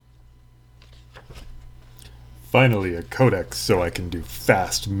Finally a Codex so I can do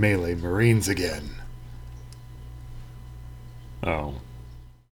fast melee Marines again. Oh.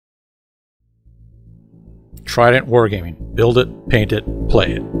 Trident Wargaming. Build it, paint it,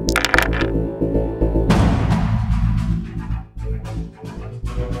 play it.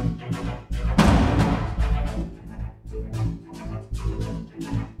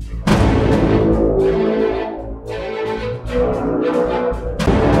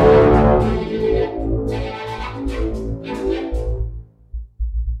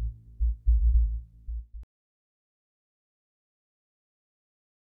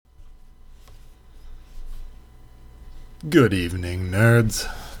 Good evening, nerds.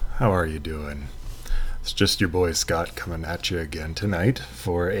 How are you doing? It's just your boy Scott coming at you again tonight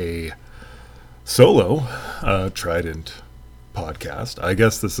for a solo Trident podcast. I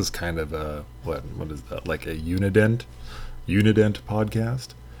guess this is kind of a, what is that, like a Unident podcast?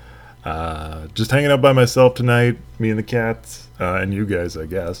 Just hanging out by myself tonight, me and the cats, and you guys, I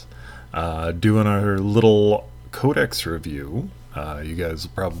guess, doing our little Codex review. You guys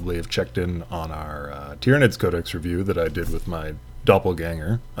probably have checked in on our Tyranids Codex review that I did with my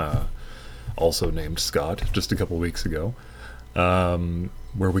doppelganger, also named Scott, just a couple weeks ago,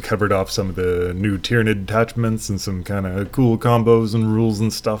 where we covered off some of the new Tyranid detachments and some kind of cool combos and rules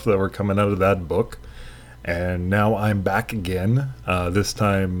and stuff that were coming out of that book. And now I'm back again, this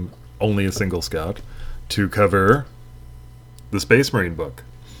time only a single Scout, to cover the Space Marine book.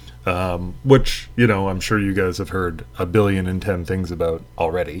 Which, you know, I'm sure you guys have heard 1,000,000,010 things about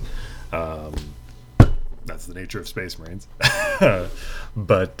already. That's the nature of Space Marines.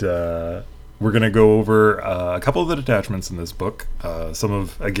 But we're going to go over a couple of the detachments in this book. Some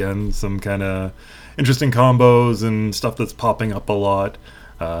kind of interesting combos and stuff that's popping up a lot.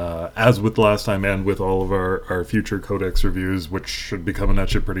 As with last time and with all of our future Codex reviews, which should be coming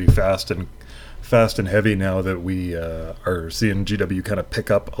at you pretty fast and heavy now that we are seeing GW kind of pick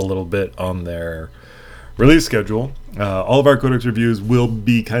up a little bit on their release schedule. All of our Codex reviews will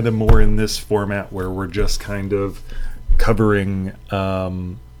be kind of more in this format where we're just kind of covering, I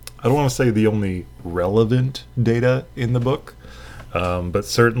don't want to say the only relevant data in the book, but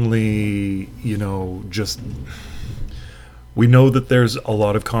certainly, you know, just we know that there's a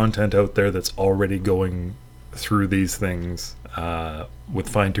lot of content out there that's already going through these things with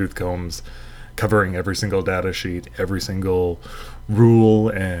fine-tooth combs, covering every single data sheet, every single rule,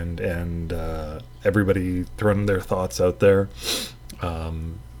 and everybody throwing their thoughts out there.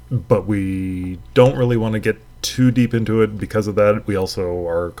 But we don't really want to get too deep into it because of that. We also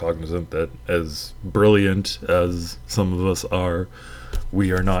are cognizant that as brilliant as some of us are,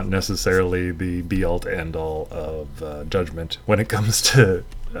 we are not necessarily the be-all to end-all of judgment when it comes to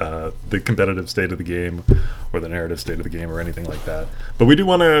the competitive state of the game or the narrative state of the game or anything like that. But we do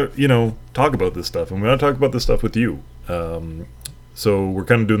want to, you know, talk about this stuff, and we want to talk about this stuff with you. So we're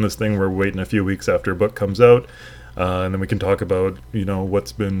kind of doing this thing where we're waiting a few weeks after a book comes out, and then we can talk about, you know,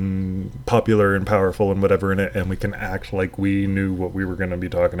 what's been popular and powerful and whatever in it, and we can act like we knew what we were going to be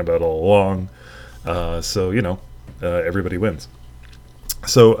talking about all along. So, you know, everybody wins.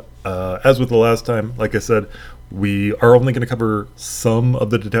 So, as with the last time, like I said, we are only going to cover some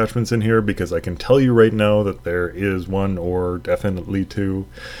of the detachments in here because I can tell you right now that there is one or definitely two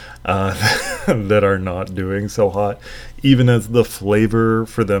that are not doing so hot, even as the flavor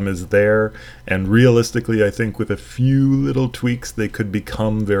for them is there. And realistically, I think with a few little tweaks, they could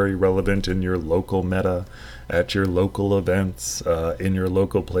become very relevant in your local meta, at your local events, in your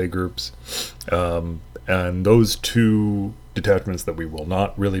local playgroups. And those two detachments that we will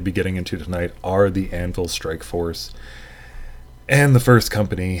not really be getting into tonight are the Anvil Strike Force and the First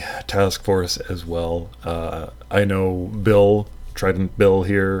Company Task Force as well. I know Bill, Trident Bill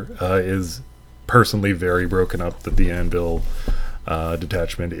here, is personally very broken up that the Anvil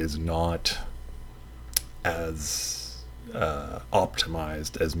detachment is not as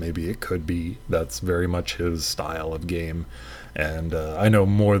optimized as maybe it could be. That's very much his style of game. And I know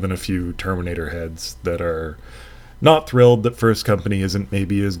more than a few Terminator heads that are not thrilled that First Company isn't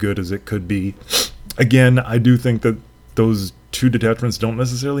maybe as good as it could be. Again, I do think that those two detachments don't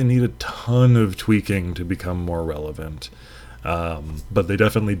necessarily need a ton of tweaking to become more relevant. But they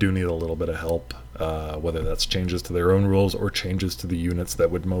definitely do need a little bit of help, whether that's changes to their own rules or changes to the units that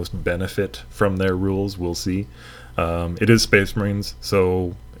would most benefit from their rules. We'll see. It is Space Marines,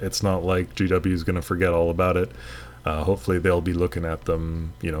 so it's not like GW is going to forget all about it. Hopefully they'll be looking at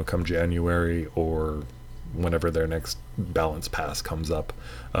them, you know, come January or whenever their next balance pass comes up.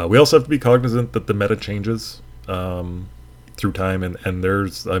 We also have to be cognizant that the meta changes through time, and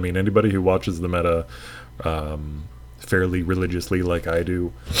there's, I mean, anybody who watches the meta fairly religiously like I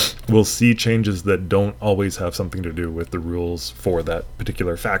do we'll see changes that don't always have something to do with the rules for that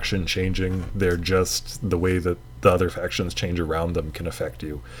particular faction changing. They're just the way that the other factions change around them can affect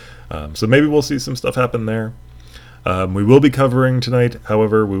you. So maybe we'll see some stuff happen there. We will be covering tonight,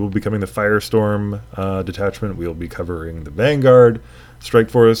 however, we will be covering the Firestorm detachment. We will be covering the Vanguard Strike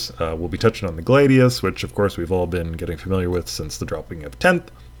Force. We'll be touching on the Gladius, which of course we've all been getting familiar with since the dropping of 10th.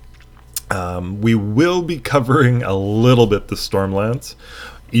 We will be covering a little bit the Stormlance,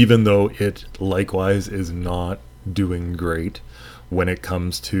 even though it likewise is not doing great when it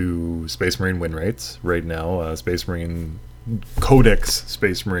comes to Space Marine win rates. Right now, Space Marine Codex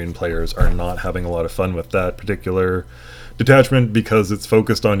Space Marine players are not having a lot of fun with that particular detachment because it's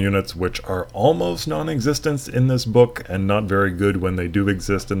focused on units which are almost non-existent in this book and not very good when they do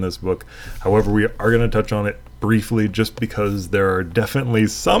exist in this book. However, we are going to touch on it briefly just because there are definitely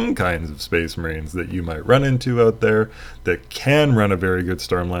some kinds of Space Marines that you might run into out there that can run a very good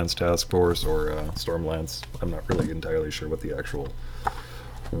Stormlance task force, or Stormlance. I'm not really entirely sure what the actual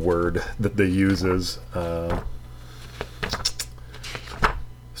word that they use is.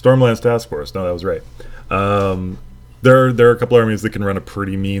 Stormlance task force. No, that was right. There are a couple armies that can run a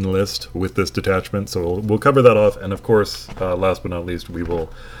pretty mean list with this detachment, so we'll cover that off. And of course, last but not least, we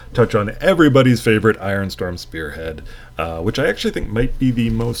will touch on everybody's favorite Ironstorm Spearhead, which I actually think might be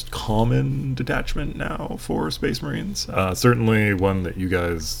the most common detachment now for Space Marines. Certainly one that you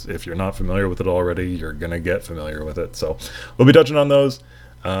guys, if you're not familiar with it already, you're going to get familiar with it. So we'll be touching on those.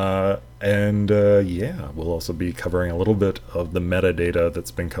 Yeah, we'll also be covering a little bit of the metadata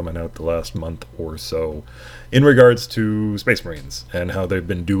that's been coming out the last month or so in regards to Space Marines and how they've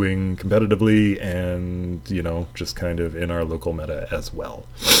been doing competitively and, just kind of in our local meta as well.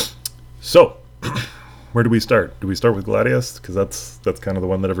 So, where do we start? Do we start with Gladius? Because that's kind of the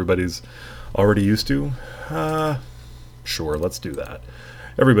one that everybody's already used to. Sure, let's do that.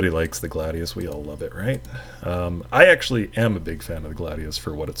 Everybody likes the Gladius. We all love it, right? I actually am a big fan of the Gladius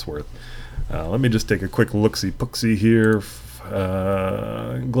for what it's worth. Let me just take a quick look-see-pooksy here.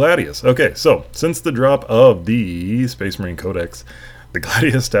 Gladius. Okay, so since the drop of the Space Marine Codex, the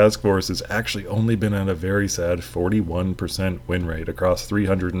Gladius Task Force has actually only been at a very sad 41% win rate across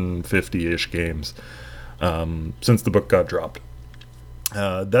 350-ish games since the book got dropped.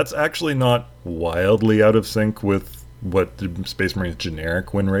 That's actually not wildly out of sync with what the Space Marine's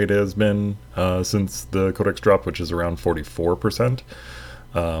generic win rate has been since the Codex drop, which is around 44%.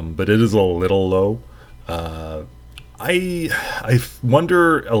 But it is a little low. I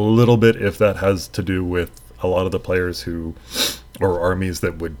wonder a little bit if that has to do with a lot of the players or armies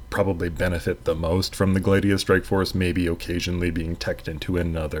that would probably benefit the most from the Gladius Strike Force, maybe occasionally being teched into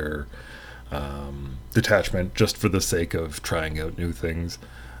another detachment just for the sake of trying out new things.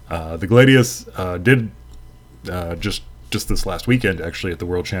 The Gladius did just this last weekend, actually, at the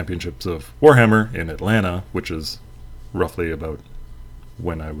World Championships of Warhammer in Atlanta, which is roughly about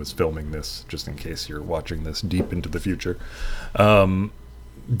when I was filming this, just in case you're watching this deep into the future,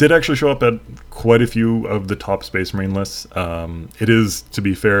 did actually show up at quite a few of the top Space Marine lists. It is, to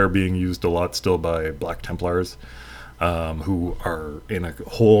be fair, being used a lot still by Black Templars, who are in a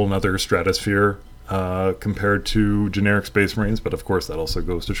whole nother stratosphere compared to generic Space Marines, but of course that also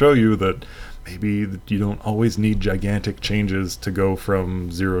goes to show you that maybe you don't always need gigantic changes to go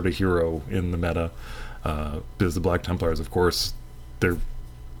from zero to hero in the meta, because the Black Templars, of course,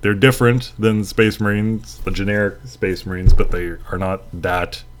 they're different than Space Marines, the generic Space Marines, but they are not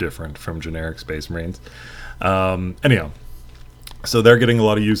that different from generic Space Marines. Anyhow, so they're getting a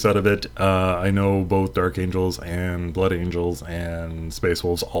lot of use out of it. I know both Dark Angels and Blood Angels and Space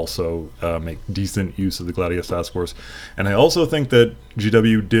Wolves also make decent use of the Gladius Task Force. And I also think that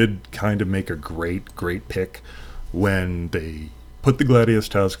GW did kind of make a great pick when they put the Gladius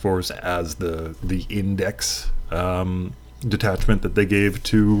Task Force as the index detachment that they gave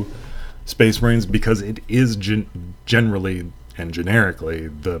to Space Marines, because it is generally and generically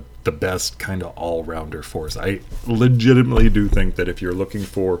the best kind of all-rounder force. I legitimately do think that if you're looking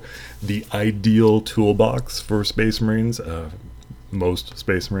for the ideal toolbox for Space Marines, most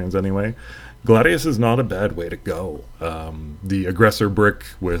Space Marines anyway, Gladius is not a bad way to go. The Aggressor brick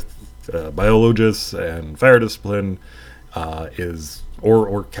with Biologus and Fire Discipline is,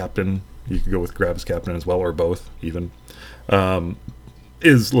 or Captain, you could go with Grab's Captain as well, or both even,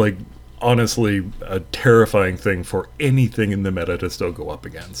 is like honestly a terrifying thing for anything in the meta to still go up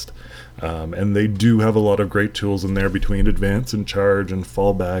against. And they do have a lot of great tools in there between advance and charge and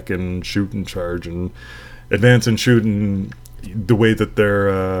fall back and shoot and charge and advance and shoot, and the way that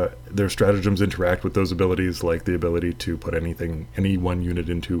their their stratagems interact with those abilities, like the ability to put any one unit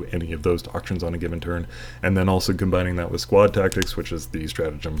into any of those doctrines on a given turn, and then also combining that with squad tactics, which is the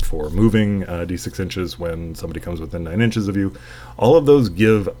stratagem for moving d6 inches when somebody comes within 9 inches of you. All of those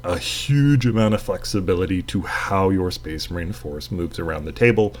give a huge amount of flexibility to how your Space Marine force moves around the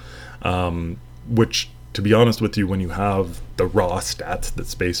table, which, to be honest with you, when you have the raw stats that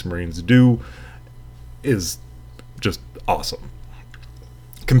Space Marines do, is just awesome.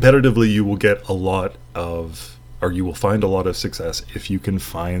 Competitively, you will get a lot of, or you will find a lot of success if you can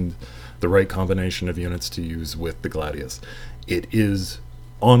find the right combination of units to use with the Gladius. It is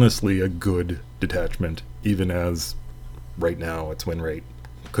honestly a good detachment, even as right now its win rate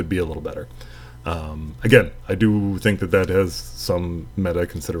could be a little better. Again, I do think that has some meta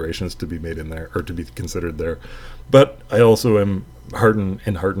considerations to be made in there, or to be considered there. But I also am heartened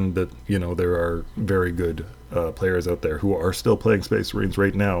that, there are very good players out there who are still playing Space Marines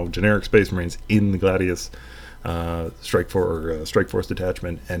right now, generic Space Marines in the Gladius Strike Force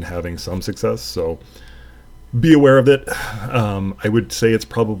detachment, and having some success. So be aware of it. I would say it's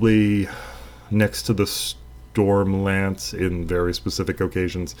probably next to the Storm Lance in very specific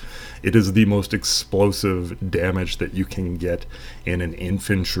occasions. It is the most explosive damage that you can get in an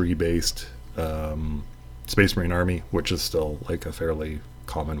infantry-based Space Marine army, which is still like a fairly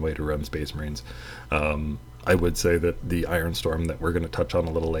common way to run Space Marines. I would say that the Iron Storm that we're going to touch on a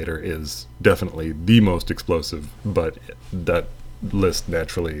little later is definitely the most explosive, but that list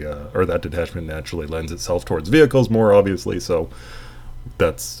naturally, or that detachment naturally lends itself towards vehicles more, obviously, so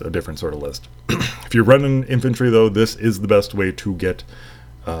that's a different sort of list. If you're running infantry, though, this is the best way to get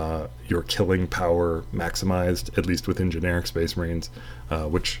your killing power maximized, at least within generic Space Marines,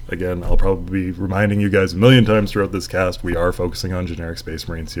 which, again, I'll probably be reminding you guys a million times throughout this cast. We are focusing on generic Space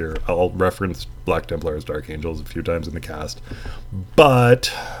Marines here. I'll reference Black Templars, Dark Angels a few times in the cast,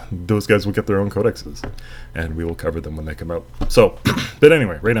 but those guys will get their own codexes, and we will cover them when they come out. So, but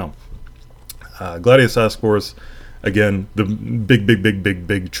anyway, right now, Gladius Task Force. Again, the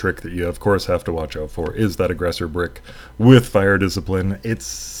big trick that you, of course, have to watch out for is that aggressor brick with fire discipline.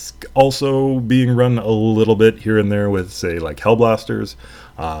 It's also being run a little bit here and there with, say, like Hellblasters.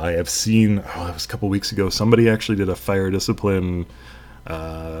 I have seen, it was a couple weeks ago, somebody actually did a fire discipline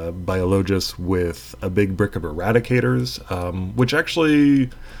Biologus with a big brick of Eradicators, which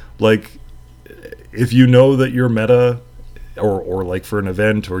actually, like, if you know that your meta, or like for an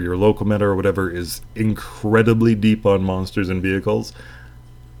event or your local meta or whatever, is incredibly deep on monsters and vehicles,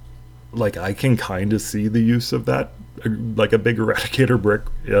 like, I can kind of see the use of that, like a big Eradicator brick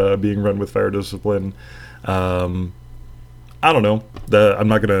being run with fire discipline. I don't know. I'm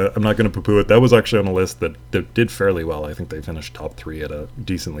not gonna poo-poo it. That was actually on a list that did fairly well. I think they finished top 3 at a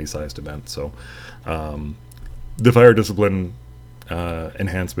decently sized event. So the fire discipline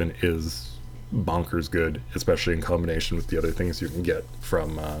enhancement is bonkers good, especially in combination with the other things you can get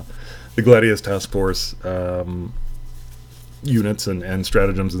from the Gladius Task Force units and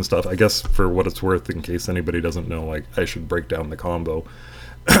stratagems and stuff. I guess for what it's worth, in case anybody doesn't know, I should break down the combo.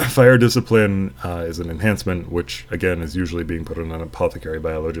 Fire Discipline is an enhancement, which again is usually being put on an Apothecary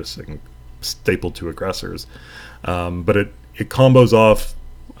Biologist and stapled to aggressors. But it combos off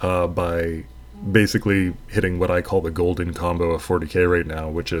by basically hitting what I call the golden combo of 40k right now,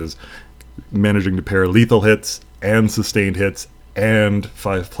 which is managing to pair lethal hits and sustained hits and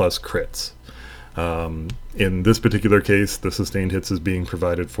 5+ crits. In this particular case, the sustained hits is being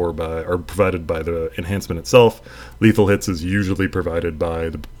provided by the enhancement itself. Lethal hits is usually provided by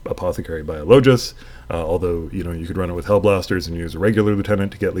the Apothecary Biologist, although you could run it with Hellblasters and use a regular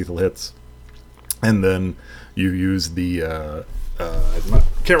lieutenant to get lethal hits. And then you use the I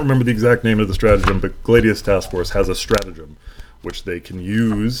can't remember the exact name of the stratagem, but Gladius Task Force has a stratagem which they can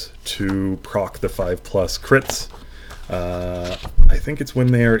use to proc the 5+ crits. I think it's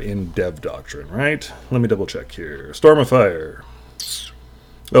when they're in Dev Doctrine, right? Let me double check here. Storm of Fire.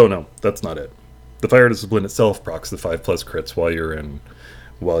 Oh no, that's not it. The Fire Discipline itself procs the 5+ crits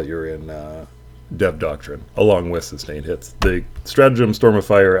while you're in Dev Doctrine, along with sustained hits. The stratagem Storm of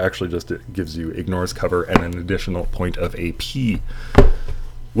Fire actually just gives you ignores cover and an additional point of AP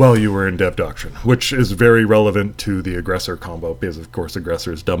while you were in Dev Doctrine, which is very relevant to the aggressor combo, because of course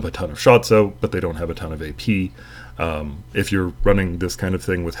aggressors dump a ton of shots out, but they don't have a ton of AP. If you're running this kind of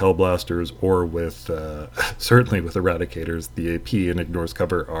thing with Hellblasters or with certainly with Eradicators, the AP and ignores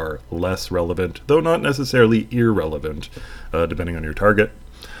cover are less relevant, though not necessarily irrelevant, depending on your target.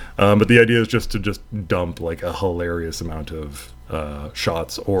 But the idea is just to dump like a hilarious amount of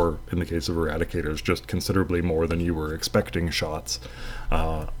shots, or in the case of Eradicators, just considerably more than you were expecting shots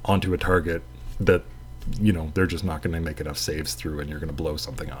onto a target that they're just not going to make enough saves through and you're going to blow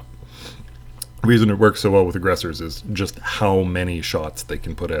something up. The reason it works so well with aggressors is just how many shots they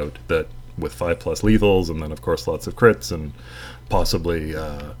can put out that with 5+ lethals, and then of course lots of crits and possibly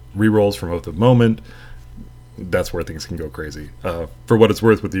rerolls from Oath of Moment. That's where things can go crazy. For what it's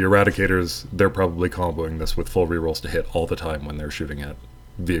worth, with the Eradicators, they're probably comboing this with full rerolls to hit all the time when they're shooting at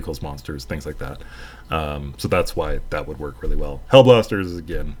vehicles, monsters, things like that. So that's why that would work really well. Hellblasters is,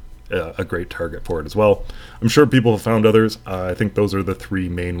 again, a great target for it as well. I'm sure people have found others. I think those are the 3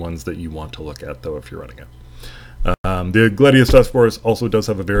 main ones that you want to look at, though, if you're running it. The Gladius Task Force also does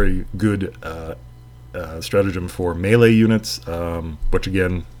have a very good stratagem for melee units, which,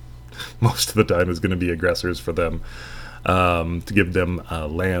 again, most of the time is going to be aggressors for them, to give them a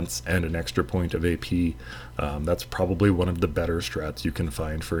lance and an extra point of AP. That's probably one of the better strats you can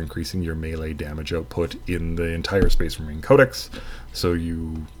find for increasing your melee damage output in the entire Space Marine Codex, so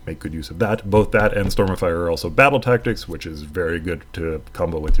you make good use of that. Both that and Storm of Fire are also battle tactics, which is very good to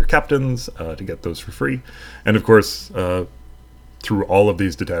combo with your captains to get those for free. And of course, through all of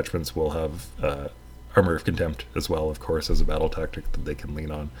these detachments, we'll have Armor of Contempt as well, of course, as a battle tactic that they can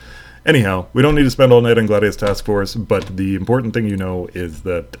lean on. Anyhow, we don't need to spend all night on Gladius Task Force, but the important thing is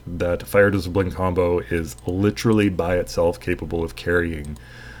that Fire Discipline combo is literally by itself capable of carrying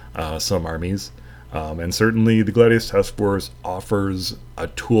some armies. And certainly the Gladius Task Force offers a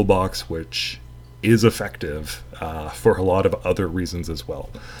toolbox which is effective for a lot of other reasons as well.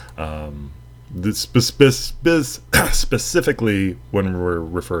 Specifically when we're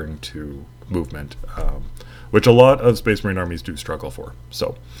referring to movement, which a lot of Space Marine armies do struggle for.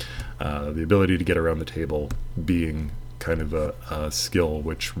 So the ability to get around the table being kind of a skill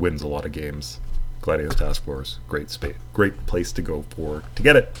which wins a lot of games. Gladius Task Force, great place to go for to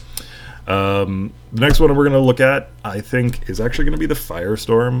get it. The next one we're going to look at, I think, is actually going to be the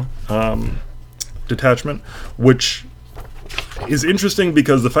Firestorm detachment, which is interesting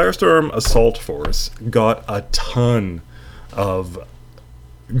because the Firestorm Assault Force got a ton of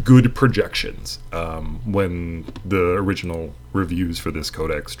good projections when the original reviews for this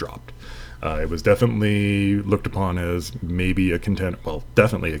codex dropped. It was definitely looked upon as maybe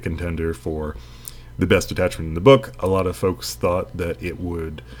definitely a contender for the best detachment in the book. A lot of folks thought that it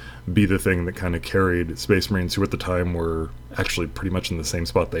would be the thing that kind of carried Space Marines, who at the time were actually pretty much in the same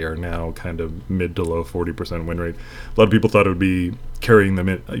spot they are now, kind of mid to low 40% win rate. A lot of people thought it would be carrying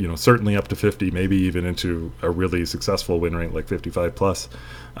them, certainly up to 50, maybe even into a really successful win rate like 55 plus.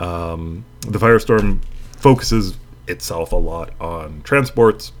 The Firestorm focuses itself a lot on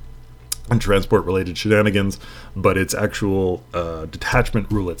transports and transport-related shenanigans, but its actual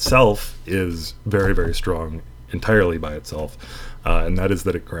detachment rule itself is very, very strong entirely by itself, and that is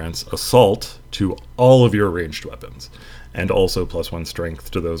that it grants assault to all of your ranged weapons, and also +1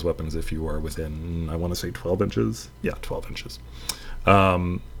 strength to those weapons if you are within, I want to say 12 inches? Yeah, 12 inches.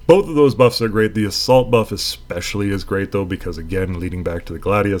 Both of those buffs are great. The assault buff especially is great, though, because, again, leading back to the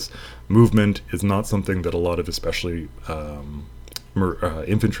Gladius, movement is not something that a lot of especially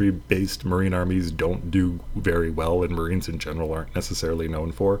infantry-based Marine armies don't do very well, and Marines in general aren't necessarily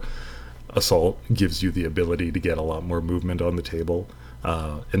known for. Assault gives you the ability to get a lot more movement on the table.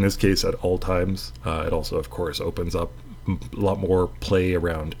 In this case, at all times. It also, of course, opens up a lot more play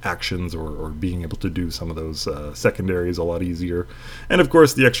around actions or being able to do some of those secondaries a lot easier. And, of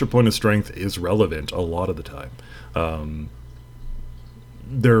course, the extra point of strength is relevant a lot of the time.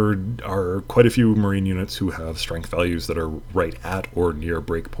 There are quite a few Marine units who have strength values that are right at or near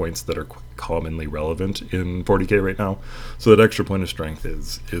breakpoints that are commonly relevant in 40k right now. So that extra point of strength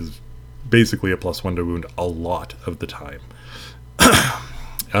is basically a +1 to wound a lot of the time.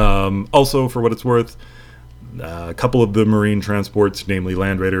 Also, for what it's worth, a couple of the Marine transports, namely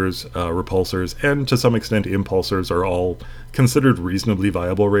Land Raiders, Repulsors, and to some extent Impulsors, are all considered reasonably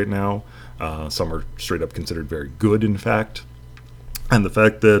viable right now. Some are straight up considered very good, in fact. And the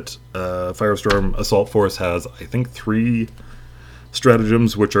fact that Firestorm Assault Force has, I think, 3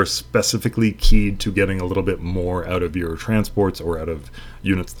 stratagems which are specifically keyed to getting a little bit more out of your transports or out of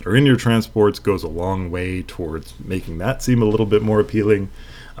units that are in your transports goes a long way towards making that seem a little bit more appealing.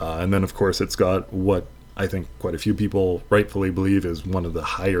 And then, of course, it's got what I think quite a few people rightfully believe is one of the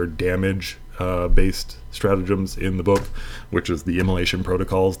higher damage based stratagems in the book, which is the immolation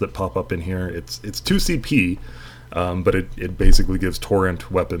protocols that pop up in here. It's 2 CP, but it basically gives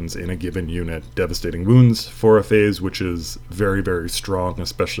torrent weapons in a given unit devastating wounds for a phase, which is very, very strong,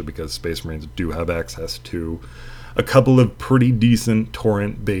 especially because Space Marines do have access to a couple of pretty decent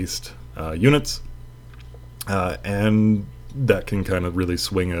torrent-based units, and that can kind of really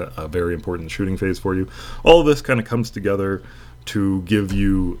swing a very important shooting phase for you. All of this kind of comes together to give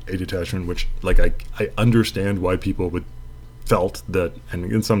you a detachment which, like, I understand why people would felt that,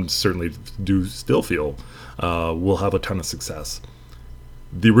 and some certainly do still feel, will have a ton of success.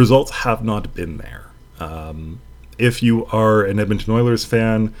 The results have not been there. If you are an Edmonton Oilers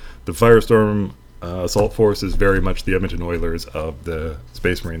fan, the Firestorm Assault Force is very much the Edmonton Oilers of the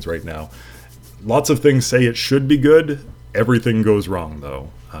Space Marines right now. Lots of things say it should be good. Everything goes wrong,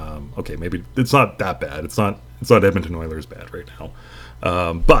 though. Okay, maybe it's not that bad. It's not Edmonton Oilers bad right now.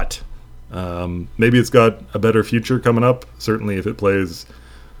 But maybe it's got a better future coming up. Certainly, if it plays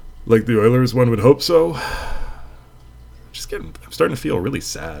like the Oilers, one would hope so. I'm starting to feel really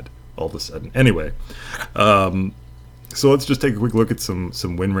sad all of a sudden. Anyway, so let's just take a quick look at some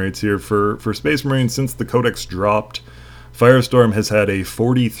win rates here for Space Marines. Since the Codex dropped, Firestorm has had a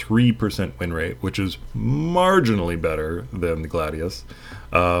 43% win rate, which is marginally better than the Gladius.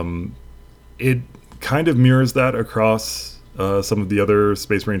 It kind of mirrors that across some of the other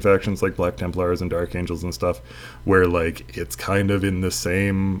Space Marine factions like Black Templars and Dark Angels and stuff, where like it's kind of in the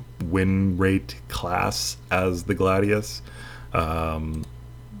same win rate class as the Gladius.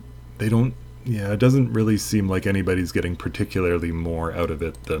 It doesn't really seem like anybody's getting particularly more out of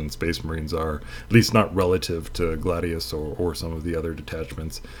it than Space Marines are, at least not relative to Gladius or some of the other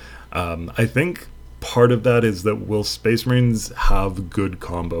detachments. I think part of that is that will Space Marines have good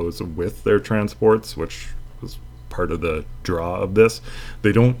combos with their transports, which was part of the draw of this.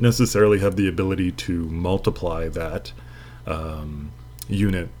 They don't necessarily have the ability to multiply that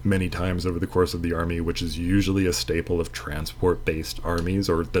unit many times over the course of the army, which is usually a staple of transport-based armies,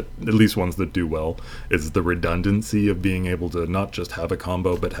 or that at least ones that do well, is the redundancy of being able to not just have a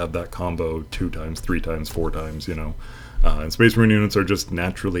combo, but have that combo 2 times, 3 times, 4 times, and Space Marine units are just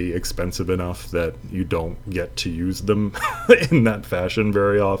naturally expensive enough that you don't get to use them in that fashion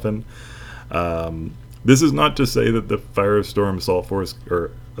very often. This is not to say that the Firestorm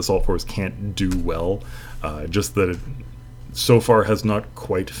Assault Force can't do well, just that it so far has not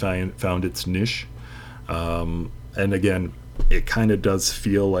quite found its niche. And again, it kind of does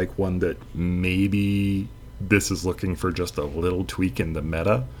feel like one that maybe this is looking for just a little tweak in the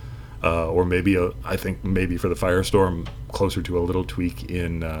meta, or maybe I think maybe for the Firestorm closer to a little tweak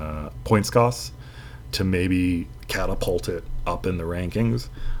in points costs to maybe catapult it up in the rankings.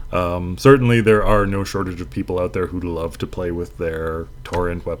 Certainly there are no shortage of people out there who'd love to play with their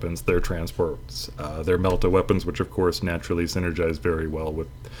torrent weapons, their transports, their melta weapons, which of course naturally synergize very well with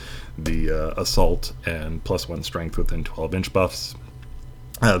the assault and +1 strength within 12-inch buffs.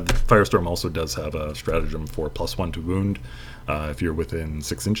 Firestorm also does have a stratagem for +1 to wound if you're within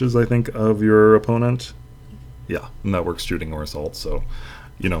 6 inches, I think, of your opponent. Yeah, and that works shooting or assault. So,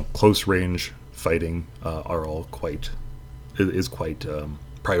 close range fighting is quite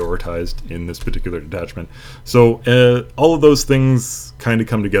prioritized in this particular detachment. So all of those things kind of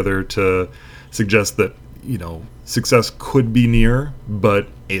come together to suggest that success could be near, but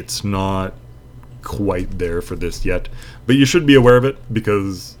it's not quite there for this yet. But you should be aware of it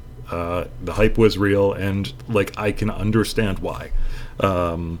because the hype was real, and I can understand why.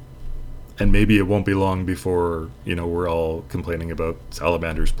 And maybe it won't be long before we're all complaining about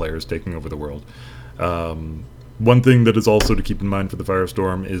Salamander's players taking over the world. One thing that is also to keep in mind for the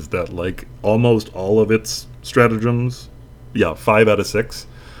Firestorm is that almost all of its stratagems, 5 out of 6,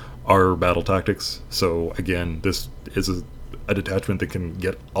 are battle tactics. So again, this is a detachment that can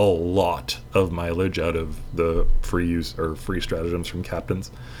get a lot of mileage out of the free use or free stratagems from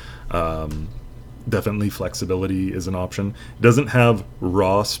captains. Definitely flexibility is an option. It doesn't have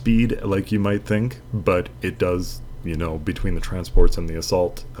raw speed like you might think, but it does, between the transports and the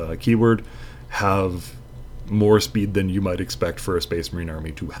assault keyword, have more speed than you might expect for a Space Marine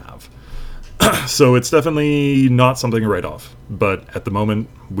army to have. So it's definitely not something to write off, but at the moment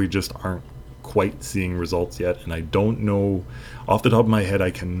we just aren't quite seeing results yet, and I don't know off the top of my head,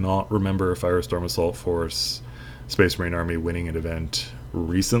 I cannot remember a Firestorm Assault Force Space Marine army winning an event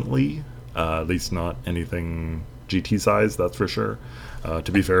recently, at least not anything GT size, that's for sure.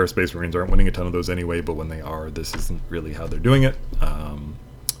 To be fair, Space Marines aren't winning a ton of those anyway, but when they are, this isn't really how they're doing it.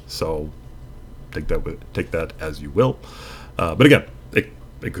 So take that as you will. But again,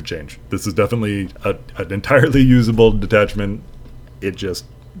 it could change. This is definitely an entirely usable detachment. It just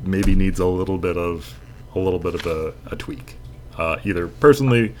maybe needs a little bit of a tweak, either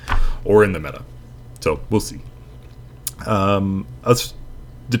personally or in the meta. So we'll see. A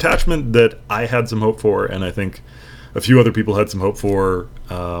detachment that I had some hope for, and I think a few other people had some hope for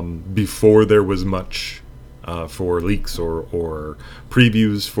before there was much for leaks or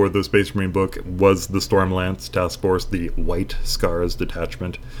previews for the Space Marine book, was the Stormlance Task Force, the White Scars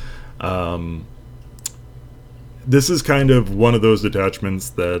detachment. this is kind of one of those detachments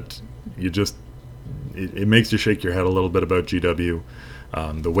that you just, it makes you shake your head a little bit about GW.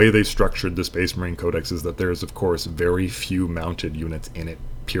 The way they structured the Space Marine Codex is that there's, of course, very few mounted units in it,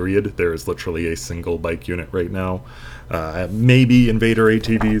 period. There is literally a single bike unit right now. Maybe Invader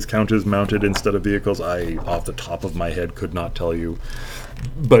ATVs count as mounted instead of vehicles. I, off the top of my head, could not tell you.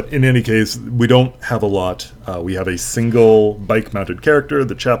 But in any case, we don't have a lot. We have a single bike-mounted character,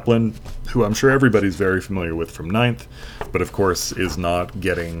 the Chaplain, who I'm sure everybody's very familiar with from 9th, but of course is not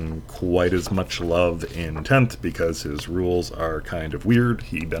getting quite as much love in 10th because his rules are kind of weird.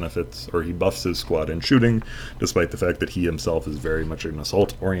 He benefits, or he buffs his squad in shooting, despite the fact that he himself is very much an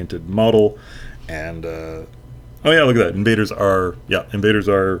assault-oriented model. And, oh yeah, look at that. Invaders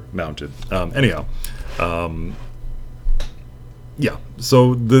are mounted. Yeah,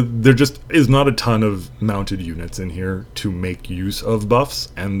 so there just is not a ton of mounted units in here to make use of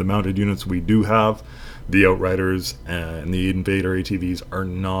buffs, and the mounted units we do have, the Outriders and the Invader ATVs, are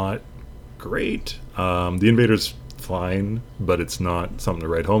not great. The Invader's fine, but it's not something to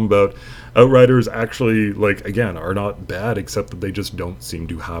write home about. Outriders actually, like, again, are not bad, except that they just don't seem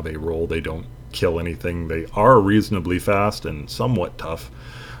to have a role. They don't kill anything. They are reasonably fast and somewhat tough,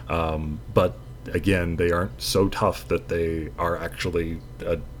 but again, they aren't so tough that they are actually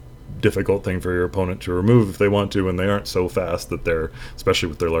a difficult thing for your opponent to remove if they want to, and they aren't so fast that they're, especially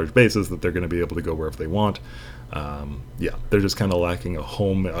with their large bases, that they're going to be able to go wherever they want. Yeah, they're just kind of lacking a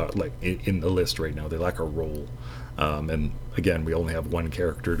home, like in the list right now. They lack a role. And again, we only have one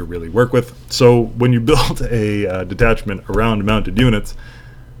character to really work with. So when you build a detachment around mounted units,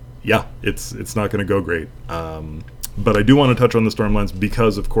 yeah, it's not going to go great. But I do want to touch on the Stormlands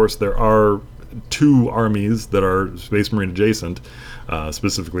because, of course, there are two armies that are Space Marine adjacent,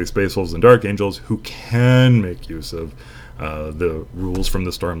 specifically Space Wolves and Dark Angels, who can make use of the rules from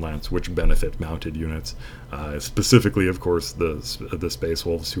the Stormlands, which benefit mounted units. Specifically, of course, the Space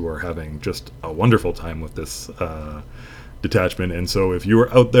Wolves, who are having just a wonderful time with this detachment. And so if you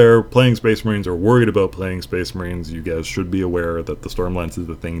are out there playing Space Marines or worried about playing Space Marines, you guys should be aware that the Stormlands is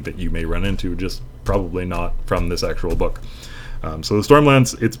the thing that you may run into, just probably not from this actual book. So the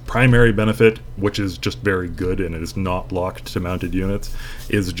Stormlands, its primary benefit, which is just very good and it is not locked to mounted units,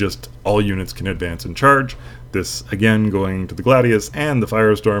 is just all units can advance and charge. This, again, going to the Gladius and the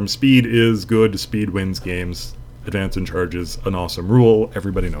Firestorm. Speed is good. Speed wins games. Advance and charge is an awesome rule.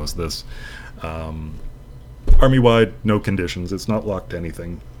 Everybody knows this. Army-wide, no conditions. It's not locked to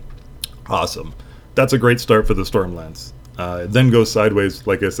anything. Awesome. That's a great start for the Stormlands. It then goes sideways,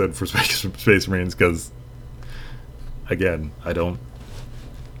 like I said, for Space Marines, because again,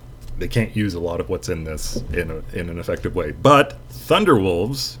 they can't use a lot of what's in this in an effective way. But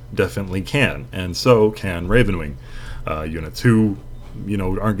Thunderwolves definitely can, and so can Ravenwing units, who, you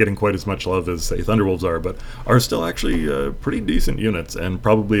know, aren't getting quite as much love as, say, Thunderwolves are, but are still actually pretty decent units, and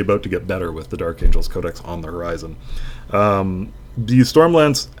probably about to get better with the Dark Angels Codex on the horizon. The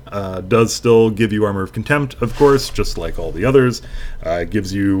Stormlance does still give you Armor of Contempt, of course, just like all the others. It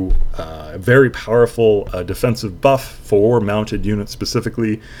gives you a very powerful defensive buff for mounted units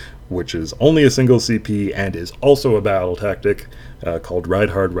specifically, which is only a single CP and is also a battle tactic called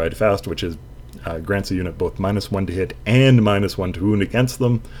Ride Hard, Ride Fast, which is grants a unit both -1 to hit and -1 to wound against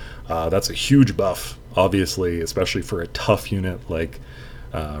them. That's a huge buff, obviously, especially for a tough unit like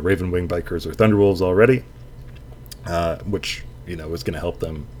Ravenwing Bikers or Thunderwolves already, which, you know, is going to help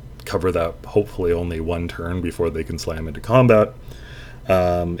them cover that hopefully only one turn before they can slam into combat.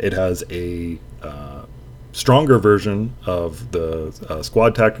 It has a stronger version of the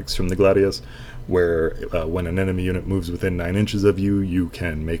squad tactics from the Gladius, where when an enemy unit moves within 9 inches of you, you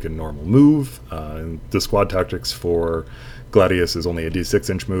can make a normal move. The squad tactics for Gladius is only a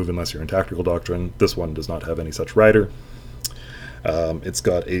d6-inch move unless you're in Tactical Doctrine. This one does not have any such rider. It's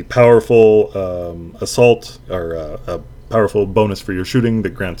got a powerful assault, or a powerful bonus for your shooting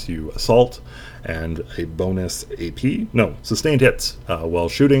that grants you assault, and a bonus sustained hits while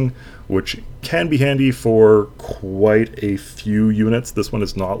shooting, which can be handy for quite a few units. This one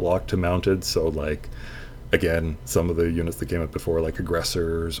is not locked to mounted, so, like, again, some of the units that came up before, like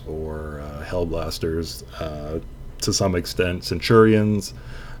Aggressors or Hellblasters, to some extent Centurions,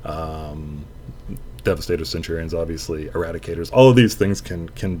 Devastator Centurions, obviously, Eradicators, all of these things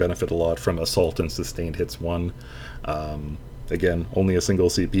can benefit a lot from assault and sustained hits 1. Again, only a single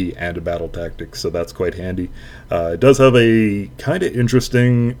CP and a battle tactic, so that's quite handy. It does have a kind of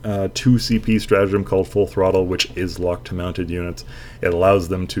interesting 2 CP stratagem called Full Throttle, which is locked to mounted units. It allows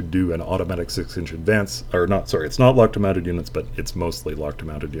them to do an automatic 6-inch advance, or not, sorry, it's not locked to mounted units, but it's mostly locked to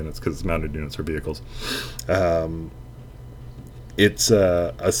mounted units because mounted units are vehicles. It's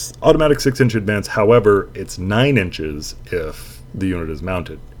automatic 6-inch advance. However, it's 9 inches if the unit is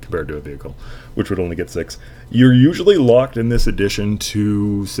mounted compared to a vehicle, which would only get 6. You're usually locked in this edition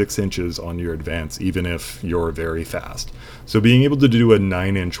to 6 inches on your advance, even if you're very fast. So being able to do a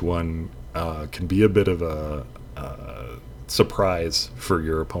 9-inch one can be a bit of a surprise for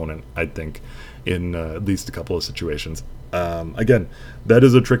your opponent, I think, in at least a couple of situations. Again, that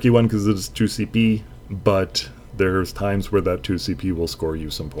is a tricky one because it's 2 CP, but there's times where that 2 CP will score you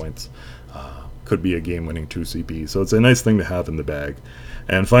some points. Could be a game-winning 2 CP, so it's a nice thing to have in the bag.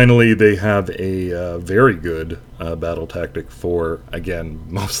 And finally, they have a very good battle tactic for, again,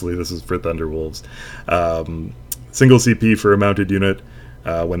 mostly this is for Thunderwolves. Single CP for a mounted unit.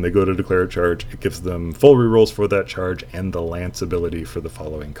 When they go to declare a charge, it gives them full rerolls for that charge and the Lance ability for the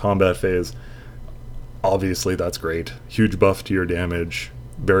following combat phase. Obviously, that's great. Huge buff to your damage.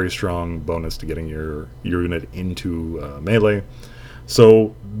 Very strong bonus to getting your unit into melee.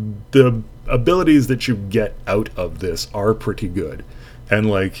 So the abilities that you get out of this are pretty good. And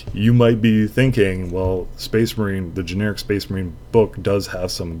like, you might be thinking, well, Space Marine, the generic Space Marine book does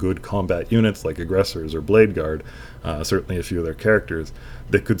have some good combat units like Aggressors or Blade Guard, certainly a few of their characters,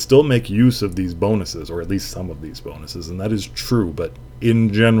 that could still make use of these bonuses, or at least some of these bonuses, and that is true. But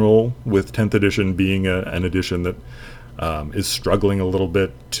in general, with 10th edition being an edition that is struggling a little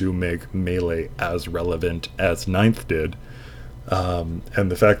bit to make melee as relevant as 9th did,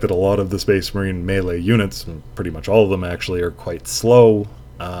 and the fact that a lot of the Space Marine melee units, pretty much all of them actually, are quite slow,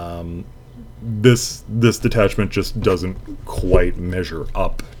 this detachment just doesn't quite measure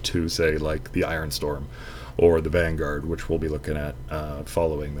up to, say, like the Iron Storm or the Vanguard, which we'll be looking at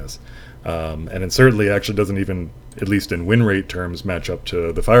following this. And it certainly actually doesn't even, at least in win rate terms, match up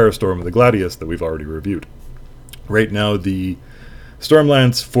to the Firestorm or the Gladius that we've already reviewed. Right now, the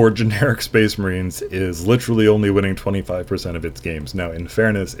Stormlance for generic Space Marines is literally only winning 25% of its games. Now, in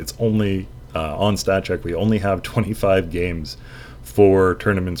fairness, it's only, on StatCheck, we only have 25 games for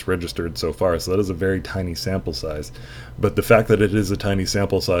tournaments registered so far, so that is a very tiny sample size. But the fact that it is a tiny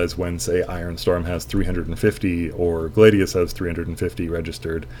sample size when, say, Iron Storm has 350 or Gladius has 350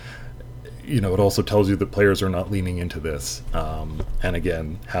 registered, it also tells you that players are not leaning into this. And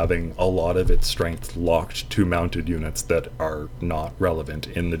again, having a lot of its strength locked to mounted units that are not relevant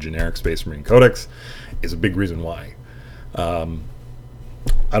in the generic Space Marine Codex is a big reason why.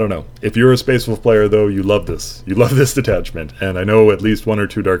 I don't know. If you're a Space Wolf player, though, you love this. You love this detachment. And I know at least 1 or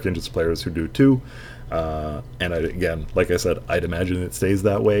 2 Dark Ages players who do too. And again, like I said, I'd imagine it stays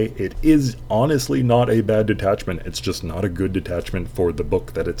that way. It is honestly not a bad detachment. It's just not a good detachment for the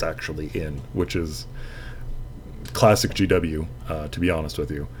book that it's actually in, which is classic GW, to be honest with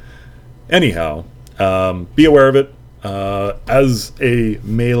you. Anyhow, be aware of it. As a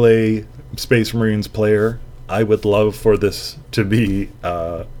melee Space Marines player, I would love for this to be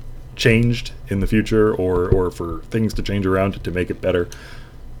changed in the future, or for things to change around to make it better.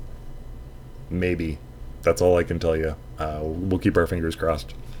 Maybe. That's all I can tell you. We'll keep our fingers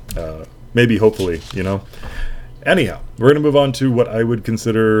crossed. Maybe, hopefully, Anyhow, we're going to move on to what I would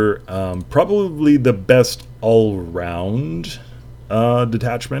consider probably the best all-round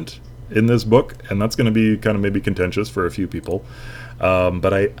detachment in this book, and that's going to be kind of maybe contentious for a few people.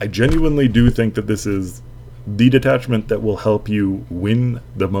 But I genuinely do think that this is the detachment that will help you win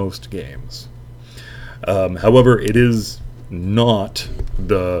the most games. However, it is not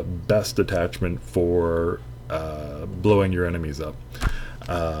the best attachment for blowing your enemies up.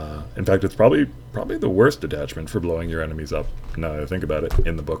 In fact, it's probably the worst attachment for blowing your enemies up, now that I think about it,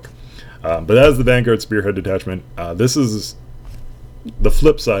 in the book. But as the Vanguard Spearhead detachment, this is the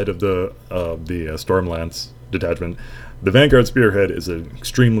flip side of the Stormlance detachment. The Vanguard Spearhead is an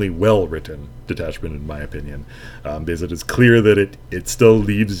extremely well-written detachment, in my opinion, because it is clear that it still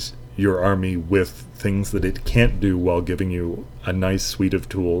leaves your army with things that it can't do while giving you a nice suite of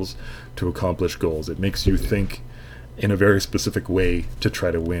tools to accomplish goals. It makes you think in a very specific way to try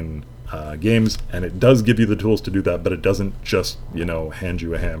to win games, and it does give you the tools to do that, but it doesn't just, hand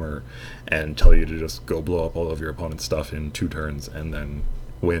you a hammer and tell you to just go blow up all of your opponent's stuff in 2 turns and then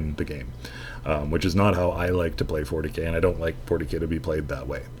win the game, which is not how I like to play 40k, and I don't like 40k to be played that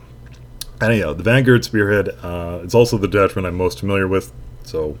way. Anyhow, the Vanguard Spearhead is also the detachment I'm most familiar with,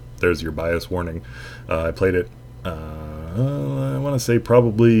 so there's your bias warning. I played it, I want to say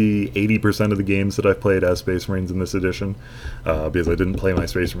probably 80% of the games that I've played as Space Marines in this edition, because I didn't play my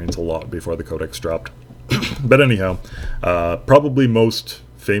Space Marines a lot before the Codex dropped. But anyhow, probably most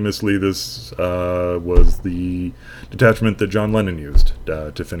Famously, this was the detachment that John Lennon used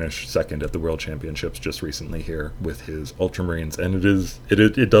to finish second at the World Championships just recently here with his Ultramarines, and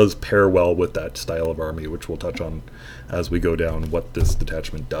it does pair well with that style of army, which we'll touch on as we go down what this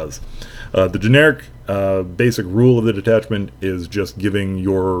detachment does. The generic basic rule of the detachment is just giving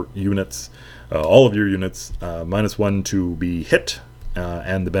your units, all of your units, -1 to be hit,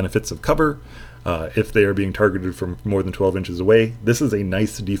 and the benefits of cover. If they are being targeted from more than 12 inches away. This is a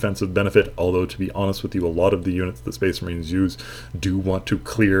nice defensive benefit, although to be honest with you, a lot of the units that Space Marines use do want to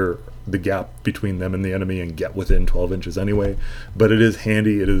clear the gap between them and the enemy and get within 12 inches anyway. But it is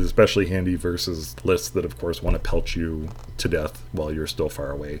handy. It is especially handy versus lists that, of course, want to pelt you to death while you're still far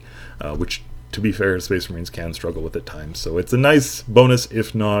away, which, to be fair, Space Marines can struggle with at times. So it's a nice bonus,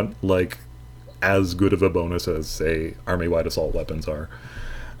 if not like as good of a bonus as, say, army-wide assault weapons are.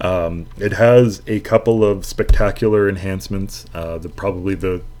 It has a couple of spectacular enhancements. Probably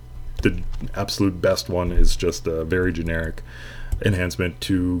the absolute best one is just a very generic enhancement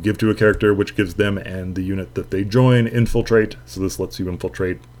to give to a character, which gives them and the unit that they join infiltrate. So this lets you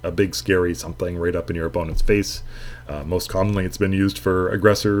infiltrate a big scary something right up in your opponent's face. Most commonly it's been used for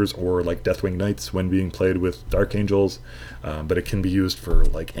aggressors or like Deathwing Knights when being played with Dark Angels, but it can be used for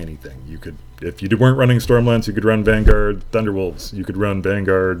like anything. You could, if you weren't running Stormlands, you could run Vanguard Thunderwolves, you could run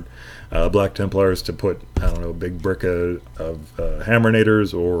Vanguard Black Templars to put, I don't know, a big brick of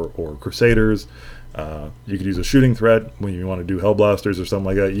Hammernators or Crusaders. You could use a shooting threat when you want to do Hellblasters or something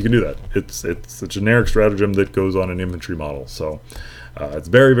like that. You can do that. It's a generic stratagem that goes on an infantry model, so it's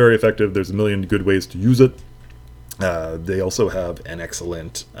very, very effective. There's a million good ways to use it. They also have an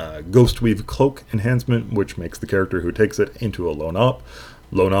excellent Ghostweave Cloak enhancement, which makes the character who takes it into a lone op.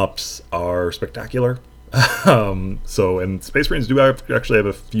 Lone ops are spectacular. And Space Marines do actually have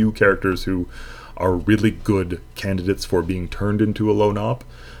a few characters who are really good candidates for being turned into a lone op.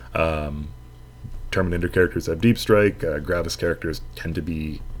 Terminator characters have Deep Strike. Gravis characters tend to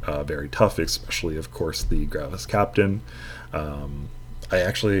be very tough, especially, of course, the Gravis Captain.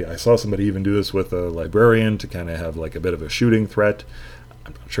 I saw somebody even do this with a Librarian to kind of have like a bit of a shooting threat.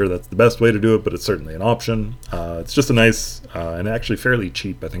 I'm not sure that's the best way to do it, but it's certainly an option. It's just a nice and actually fairly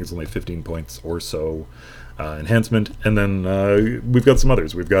cheap, I think it's only 15 points or so, enhancement. And then we've got some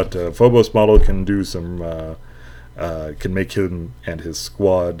others. We've got Phobos model can do some... can make him and his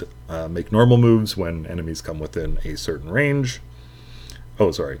squad make normal moves when enemies come within a certain range.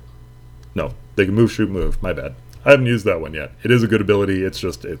 Oh, sorry. No, they can move, shoot, move. My bad. I haven't used that one yet. It is a good ability. It's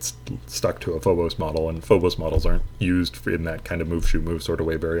just it's stuck to a Phobos model, and Phobos models aren't used in that kind of move, shoot, move sort of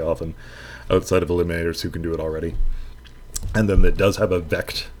way very often outside of Eliminators who can do it already. And then it does have a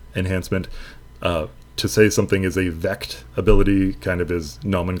Vect enhancement. To say something is a Vect ability kind of is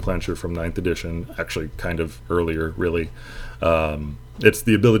nomenclature from 9th edition, actually kind of earlier, really. It's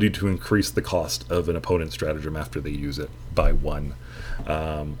the ability to increase the cost of an opponent's stratagem after they use it by 1.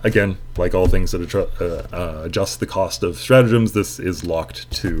 Again, like all things that adjust the cost of stratagems, this is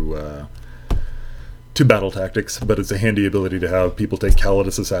locked to battle tactics, but it's a handy ability to have. People take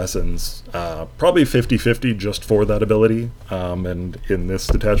Calidus Assassins probably 50-50 just for that ability, and in this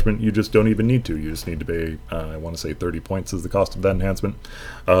detachment you just don't even need to. You just need to pay, I want to say 30 points is the cost of that enhancement.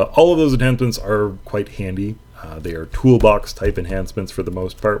 All of those enhancements are quite handy. They are toolbox type enhancements for the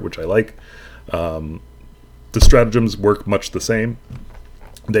most part, which I like. The stratagems work much the same.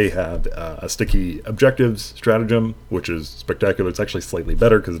 They have a sticky objectives stratagem, which is spectacular. It's actually slightly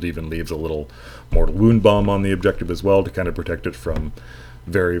better because it even leaves a little mortal wound bomb on the objective as well to kind of protect it from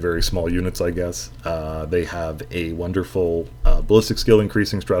very, very small units, I guess. They have a wonderful ballistic skill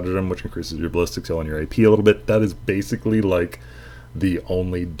increasing stratagem, which increases your ballistic skill and your AP a little bit. That is basically like the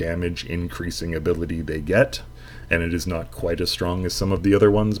only damage increasing ability they get. And it is not quite as strong as some of the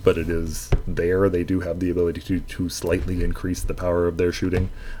other ones, but it is there. They do have the ability to slightly increase the power of their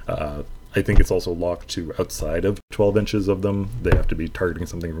shooting. I think it's also locked to outside of 12 inches of them. They have to be targeting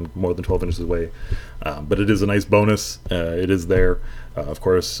something from more than 12 inches away. But it is a nice bonus. It is there. Of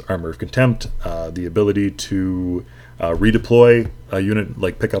course, Armor of Contempt, the ability to redeploy a unit,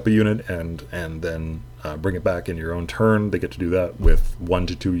 like pick up a unit and then bring it back in your own turn. They get to do that with 1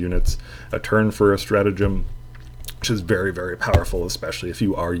 to 2 units a turn for a stratagem, which is very, very powerful, especially if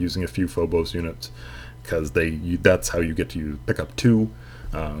you are using a few Phobos units, because that's how you get to pick up 2.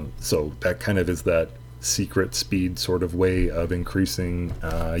 So that kind of is that secret speed sort of way of increasing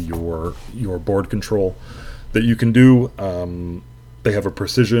your board control that you can do. They have a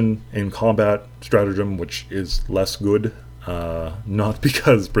precision in combat stratagem, which is less good, not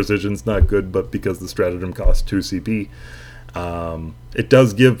because precision's not good, but because the stratagem costs 2 CP. It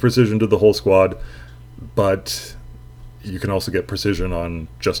does give precision to the whole squad, but you can also get precision on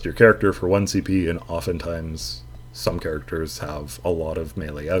just your character for 1 CP, and oftentimes some characters have a lot of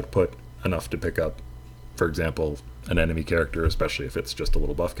melee output, enough to pick up, for example, an enemy character, especially if it's just a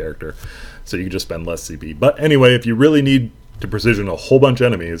little buff character. So you can just spend less CP. But anyway, if you really need to precision a whole bunch of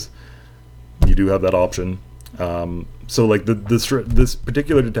enemies, you do have that option. So like this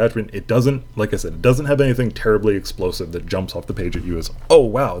particular detachment, it doesn't, like I said, it doesn't have anything terribly explosive that jumps off the page at you as, oh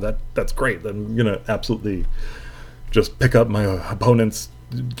wow, that's great, I'm gonna absolutely just pick up my opponent's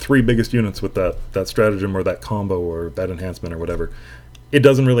 3 biggest units with that stratagem or that combo or that enhancement or whatever. It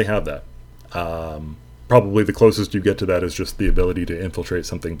doesn't really have that. Probably the closest you get to that is just the ability to infiltrate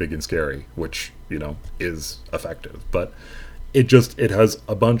something big and scary, which, you know, is effective. But it has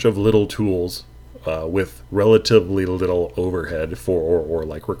a bunch of little tools with relatively little overhead or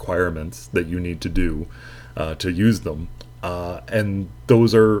like requirements that you need to do to use them. And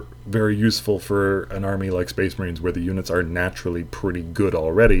those are very useful for an army like Space Marines, where the units are naturally pretty good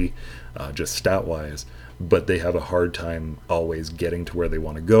already, just stat-wise, but they have a hard time always getting to where they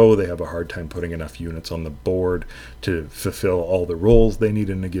want to go. They have a hard time putting enough units on the board to fulfill all the roles they need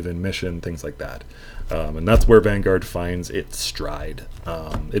in a given mission, things like that. And that's where Vanguard finds its stride.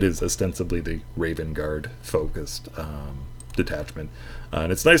 It is ostensibly the Raven Guard focused detachment.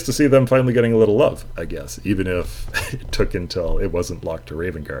 And it's nice to see them finally getting a little love, I guess, even if it took until it wasn't locked to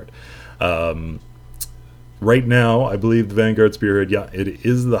Raven Guard. Right now, I believe the Vanguard Spearhead, it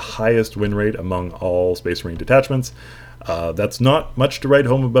is the highest win rate among all Space Marine detachments. That's not much to write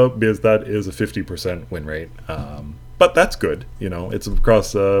home about, because that is a 50% win rate. But that's good, you know. It's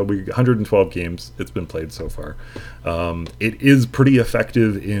across 112 games it's been played so far. It is pretty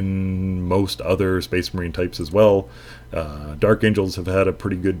effective in most other Space Marine types as well. Dark Angels have had a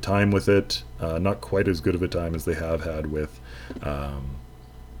pretty good time with it. Not quite as good of a time as they have had with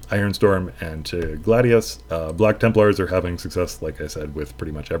Ironstorm and to Gladius. Black Templars are having success, like I said, with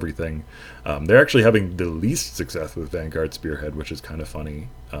pretty much everything. They're actually having the least success with Vanguard Spearhead, which is kind of funny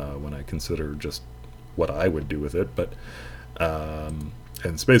when I consider just what I would do with it. But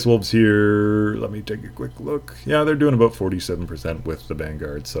and Space Wolves here, let me take a quick look. Yeah, they're doing about 47% with the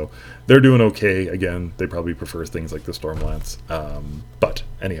Vanguard, so they're doing okay. Again, they probably prefer things like the Stormlance. But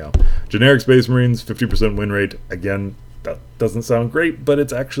anyhow, generic Space Marines, 50% win rate. Again, that doesn't sound great, but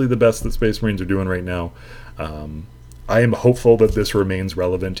it's actually the best that Space Marines are doing right now. I am hopeful that this remains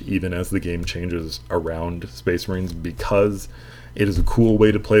relevant even as the game changes around Space Marines, because it is a cool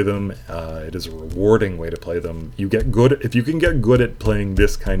way to play them. It is a rewarding way to play them. If you can get good at playing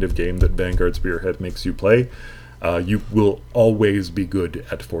this kind of game that Vanguard Spearhead makes you play, you will always be good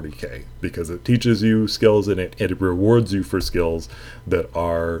at 40k, because it teaches you skills and it rewards you for skills that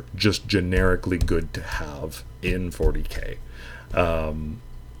are just generically good to have in 40k.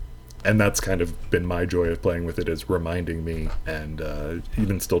 And that's kind of been my joy of playing with it, is reminding me and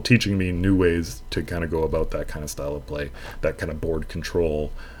even still teaching me new ways to kind of go about that kind of style of play, that kind of board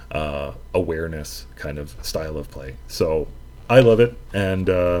control, awareness kind of style of play. So I love it, and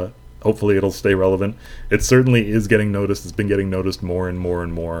hopefully it'll stay relevant. It certainly is getting noticed. It's been getting noticed more and more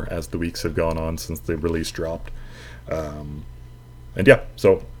and more as the weeks have gone on since the release dropped. And yeah,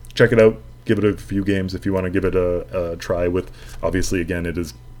 so check it out. Give it a few games if you want to give it a try with, obviously, again, it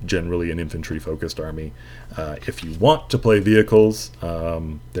is generally an infantry-focused army. If you want to play vehicles,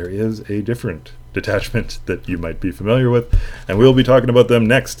 there is a different detachment that you might be familiar with, and we'll be talking about them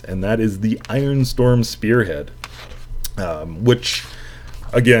next, and that is the Ironstorm Spearhead, which,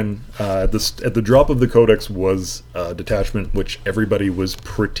 again, at the drop of the Codex was a detachment which everybody was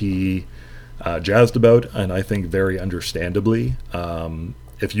pretty jazzed about, and I think very understandably.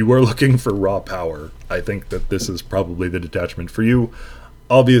 If you are looking for raw power, I think that this is probably the detachment for you.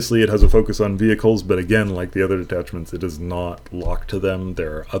 Obviously, it has a focus on vehicles, but again, like the other detachments, it is not locked to them.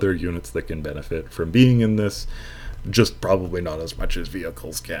 There are other units that can benefit from being in this, just probably not as much as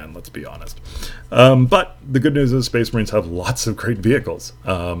vehicles can, let's be honest. But the good news is Space Marines have lots of great vehicles.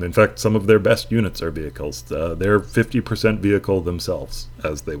 In fact, some of their best units are vehicles. They're 50% vehicle themselves,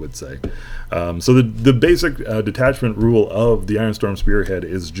 as they would say. So the basic detachment rule of the Ironstorm Spearhead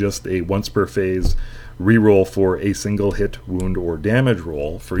is just a once per phase reroll for a single hit, wound, or damage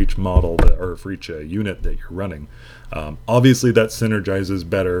roll for each model or for each unit that you're running. Obviously, that synergizes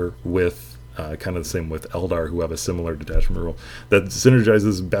better with kind of the same with Eldar, who have a similar detachment rule. That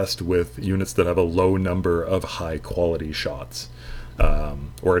synergizes best with units that have a low number of high quality shots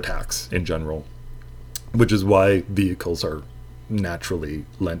or attacks in general, which is why vehicles are naturally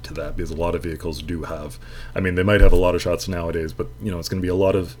lent to that, because a lot of vehicles do have, I mean, they might have a lot of shots nowadays, but you know, it's going to be a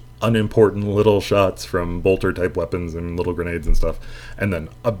lot of unimportant little shots from bolter type weapons and little grenades and stuff, and then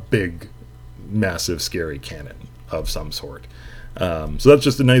a big massive scary cannon. of some sort. So that's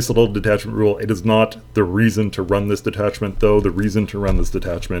just a nice little detachment rule. It is not the reason to run this detachment, though. The reason to run this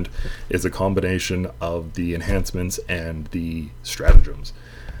detachment is a combination of the enhancements and the stratagems.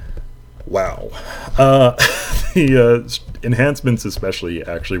 Wow. The enhancements especially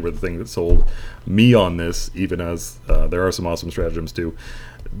actually were the thing that sold me on this, even as there are some awesome stratagems too.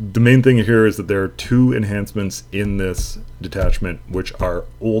 The main thing here is that there are 2 enhancements in this detachment which are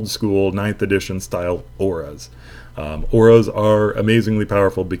old school 9th edition style auras. Auras are amazingly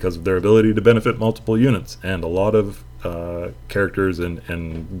powerful because of their ability to benefit multiple units, and a lot of characters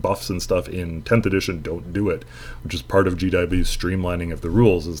and buffs and stuff in 10th edition don't do it, which is part of GW's streamlining of the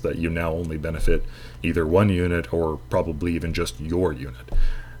rules, is that you now only benefit either one unit or probably even just your unit.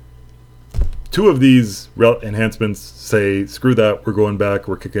 2 of these enhancements say, screw that, we're going back,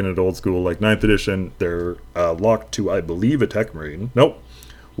 we're kicking it old school like 9th edition. They're locked to, I believe, a Tech Marine. Nope.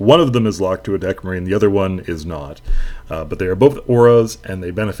 One of them is locked to a Tech Marine, the other one is not. But they are both auras, and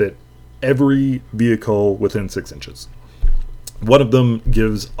they benefit every vehicle within 6 inches. One of them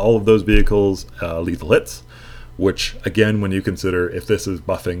gives all of those vehicles lethal hits, which, again, when you consider if this is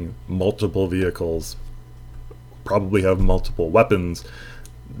buffing multiple vehicles, probably have multiple weapons,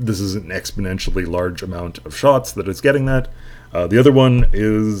 this is an exponentially large amount of shots that it's getting that. The other one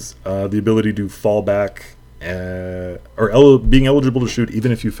is the ability to fall back, being eligible to shoot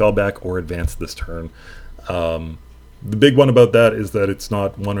even if you fell back or advance this turn. The big one about that is that it's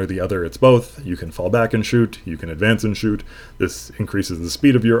not one or the other, it's both. You can fall back and shoot, you can advance and shoot. This increases the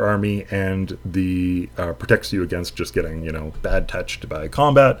speed of your army and protects you against just getting, bad touched by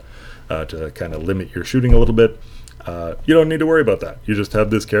combat, to kind of limit your shooting a little bit. You don't need to worry about that. You just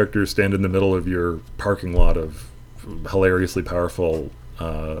have this character stand in the middle of your parking lot of hilariously powerful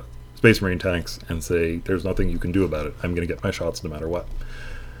Space Marine tanks and say, there's nothing you can do about it. I'm going to get my shots no matter what.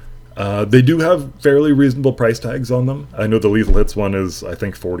 They do have fairly reasonable price tags on them. I know the lethal hits one is, I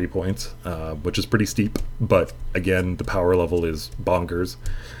think, 40 points, which is pretty steep. But again, the power level is bonkers.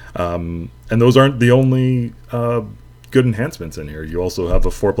 And those aren't the only good enhancements in here. You also have a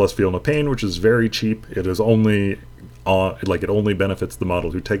 4+ Feel No Pain, which is very cheap. It is only it only benefits the model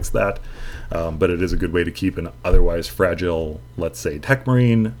who takes that, but it is a good way to keep an otherwise fragile, let's say, Tech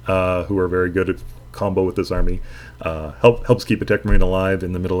Marine, who are very good at combo with this army. Helps keep a Tech Marine alive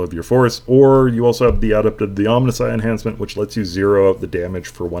in the middle of your force. Or you also have the Adept of the Omnissiah enhancement, which lets you zero out the damage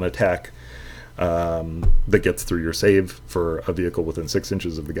for one attack that gets through your save for a vehicle within 6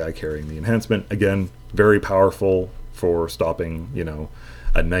 inches of the guy carrying the enhancement. Again, very powerful for stopping,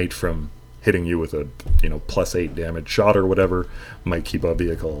 a knight from hitting you with a +8 damage shot or whatever. Might keep a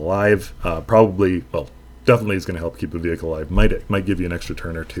vehicle alive. Definitely is going to help keep a vehicle alive. Might give you an extra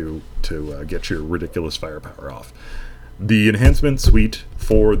turn or two to get your ridiculous firepower off. The enhancement suite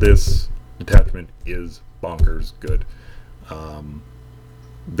for this detachment is bonkers good.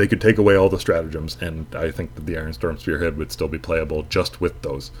 They could take away all the stratagems, and I think that the Ironstorm Spearhead would still be playable just with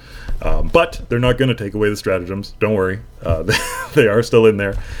those. But they're not going to take away the stratagems. Don't worry. They are still in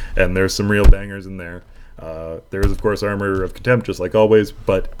there, and there's some real bangers in there. There is, of course, Armor of Contempt, just like always,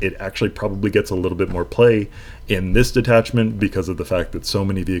 but it actually probably gets a little bit more play in this detachment because of the fact that so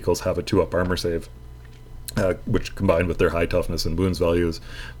many vehicles have a 2-up armor save, which, combined with their high toughness and wounds values,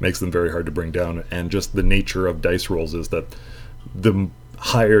 makes them very hard to bring down. And just the nature of dice rolls is that the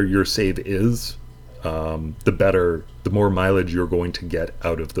higher your save is, the more mileage you're going to get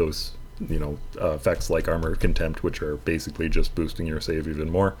out of those, effects like Armor of Contempt, which are basically just boosting your save even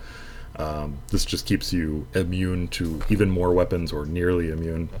more. This just keeps you immune to even more weapons, or nearly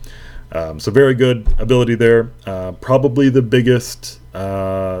immune. So very good ability there. Probably the biggest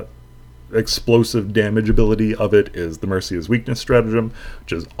explosive damage ability of it is the Mercy is Weakness stratagem,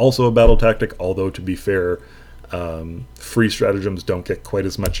 which is also a battle tactic, although to be fair, free stratagems don't get quite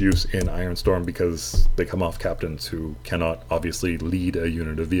as much use in Ironstorm because they come off captains who cannot obviously lead a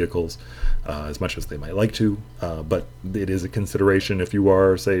unit of vehicles as much as they might like to, but it is a consideration if you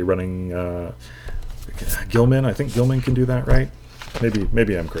are, say, running Gilman. I think Gilman can do that, right?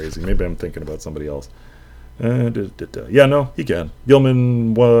 Maybe I'm crazy. Maybe I'm thinking about somebody else. Yeah, no, he can.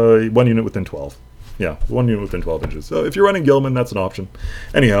 Gilman, one unit within 12. Yeah, 1 unit within 12 inches. So if you're running Gilman, that's an option.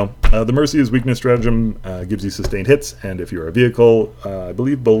 Anyhow, the Mercy is Weakness stratagem gives you sustained hits, and if you're a vehicle, I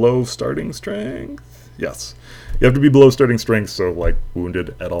believe below starting strength? Yes. You have to be below starting strength, so like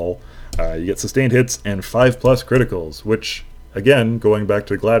wounded at all. You get sustained hits and 5+ criticals, which, again, going back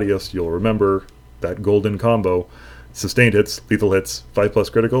to Gladius, you'll remember that golden combo. Sustained hits, lethal hits, 5+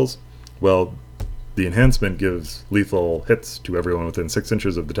 criticals. Well, the enhancement gives lethal hits to everyone within 6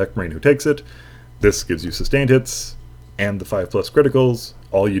 inches of the Tech Marine who takes it. This gives you sustained hits, and the 5+ criticals,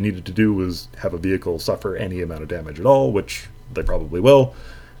 all you needed to do was have a vehicle suffer any amount of damage at all, which they probably will.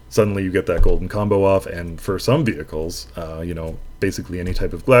 Suddenly you get that golden combo off, and for some vehicles, basically any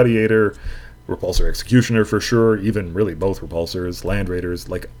type of gladiator, repulsor executioner for sure, even really both repulsors, land raiders,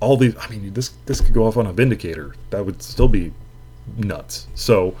 like all these, I mean, this could go off on a vindicator. That would still be nuts.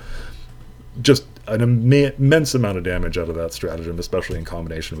 So just an immense amount of damage out of that stratagem, especially in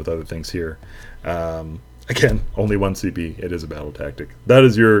combination with other things here. Again, only 1 CP. It is a battle tactic. That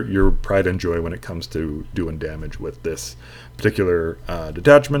is your pride and joy when it comes to doing damage with this particular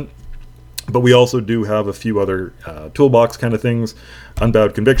detachment. But we also do have a few other toolbox kind of things.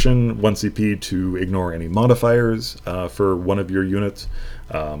 Unbowed Conviction, 1 CP to ignore any modifiers for one of your units.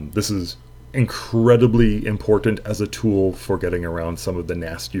 This is incredibly important as a tool for getting around some of the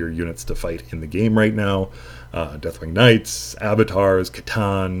nastier units to fight in the game right now. Deathwing Knights, Avatars,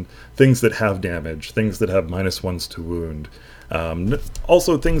 Catan, things that have damage, things that have -1s to wound.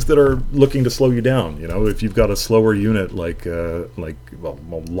 Also things that are looking to slow you down. If you've got a slower unit like a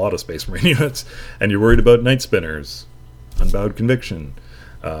lot of Space Marine units, and you're worried about Night Spinners, Unbowed Conviction.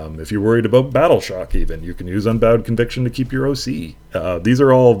 If you're worried about Battle Shock even, you can use Unbowed Conviction to keep your OC. These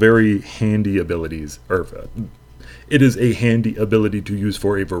are all very handy abilities, or it is a handy ability to use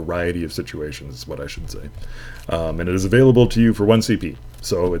for a variety of situations, is what I should say. And it is available to you for 1 CP.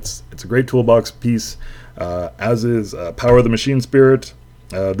 So it's a great toolbox piece, as is Power of the Machine Spirit.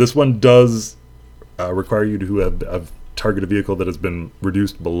 This one does require you to have target a vehicle that has been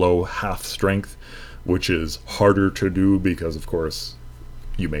reduced below half strength, which is harder to do because, of course,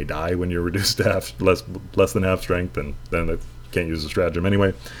 you may die when you're reduced to less than half strength, and then it can't use the stratagem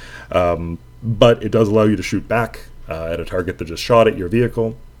anyway. But it does allow you to shoot back at a target that just shot at your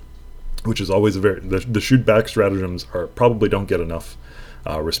vehicle, which is always the shoot back stratagems probably don't get enough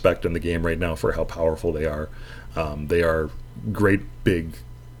respect in the game right now for how powerful they are. They are great big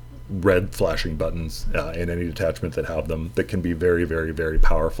red flashing buttons in any detachment that have them, that can be very, very, very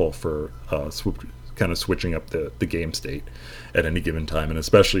powerful for kind of switching up the game state at any given time, and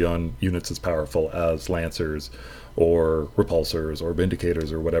especially on units as powerful as Lancers or Repulsors or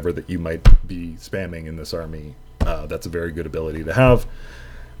Vindicators or whatever that you might be spamming in this army. That's a very good ability to have.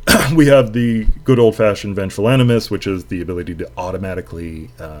 We have the good old-fashioned Vengeful Animus, which is the ability to automatically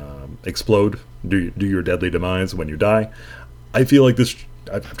explode, do your deadly demise when you die. I feel like this,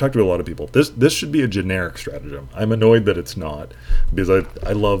 I've talked to a lot of people, this should be a generic stratagem. I'm annoyed that it's not, because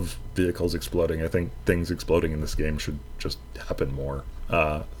I love vehicles exploding. I think things exploding in this game should just happen more.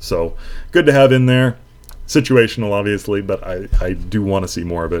 So good to have in there. Situational, obviously, but I do want to see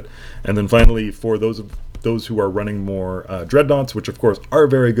more of it. And then finally, for those who are running more Dreadnoughts, which of course are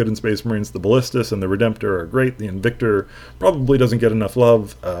very good in Space Marines, the Ballistus and the Redemptor are great. The Invictor probably doesn't get enough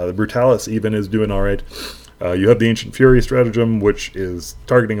love. The Brutalis even is doing all right. You have the Ancient Fury stratagem, which is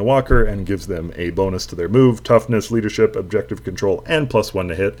targeting a walker and gives them a bonus to their move, toughness, leadership, objective control, and +1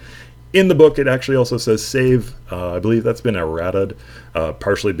 to hit. In the book, it actually also says save. I believe that's been errated,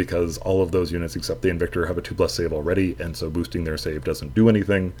 partially because all of those units except the Invictor have a 2+ save already, and so boosting their save doesn't do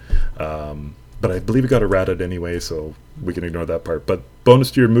anything. But I believe it got errated anyway, so we can ignore that part. But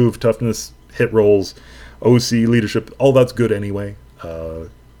bonus to your move, toughness, hit rolls, OC, leadership, all that's good anyway.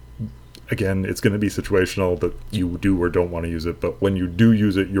 Again, it's going to be situational that you do or don't want to use it, but when you do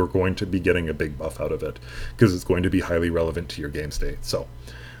use it, you're going to be getting a big buff out of it, because it's going to be highly relevant to your game state. So,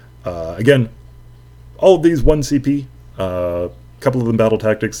 again, all of these 1 CP, a couple of them battle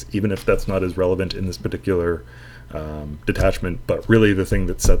tactics, even if that's not as relevant in this particular detachment, but really the thing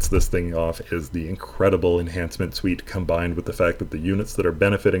that sets this thing off is the incredible enhancement suite, combined with the fact that the units that are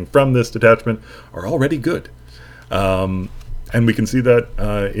benefiting from this detachment are already good. And we can see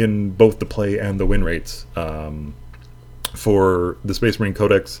that in both the play and the win rates. For the Space Marine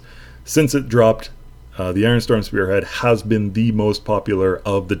Codex, since it dropped, the Ironstorm Spearhead has been the most popular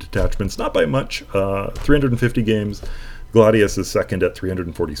of the detachments, not by much. 350 games. Gladius is second at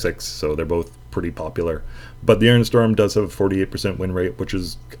 346, so they're both pretty popular. But the Ironstorm does have a 48% win rate, which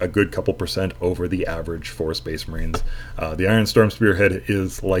is a good couple percent over the average for Space Marines. The Ironstorm Spearhead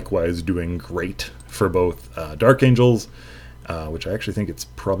is likewise doing great for both Dark Angels, which I actually think it's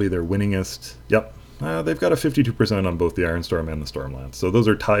probably their winningest. Yep, they've got a 52% on both the Ironstorm and the Stormlance, so those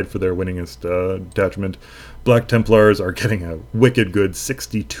are tied for their winningest detachment. Black Templars are getting a wicked good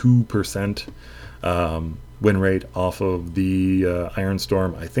 62% win rate off of the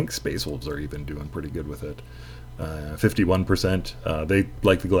Ironstorm. I think Space Wolves are even doing pretty good with it. 51%. They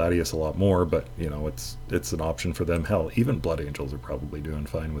like the Gladius a lot more, but it's an option for them. Hell, even Blood Angels are probably doing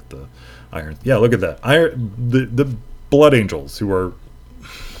fine with the Iron. Yeah, look at that. The Blood Angels, who are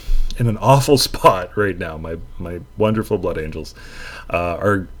in an awful spot right now. My wonderful Blood Angels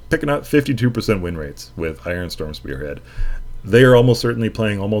are picking up 52% win rates with Ironstorm Spearhead. They are almost certainly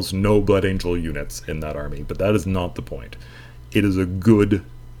playing almost no Blood Angel units in that army, but that is not the point. It is a good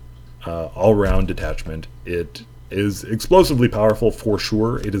all-round detachment. It is explosively powerful for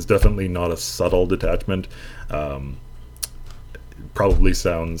sure. It is definitely not a subtle detachment. Probably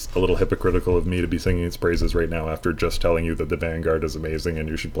sounds a little hypocritical of me to be singing its praises right now after just telling you that the Vanguard is amazing and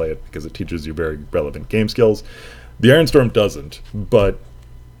you should play it because it teaches you very relevant game skills. The Ironstorm doesn't, but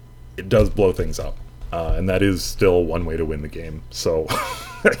it does blow things up. And that is still one way to win the game. So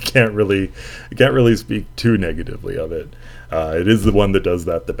I can't really speak too negatively of it. It is the one that does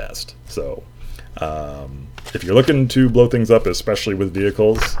that the best. So if you're looking to blow things up, especially with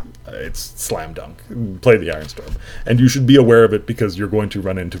vehicles, it's slam dunk. Play the Ironstorm. And you should be aware of it because you're going to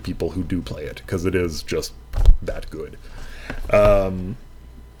run into people who do play it, because it is just that good.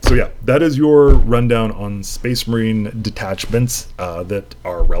 So yeah, that is your rundown on Space Marine detachments that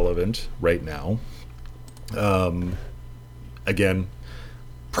are relevant right now. Again,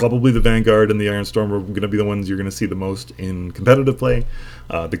 probably the Vanguard and the Ironstorm are going to be the ones you're going to see the most in competitive play.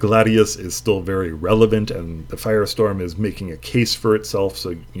 The Gladius is still very relevant, and the Firestorm is making a case for itself.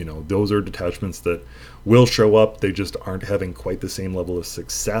 So, those are detachments that will show up. They just aren't having quite the same level of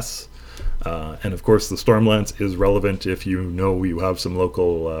success. And of course, the Stormlance is relevant if you have some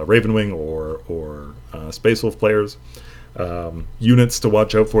local Ravenwing or Space Wolf players. Units to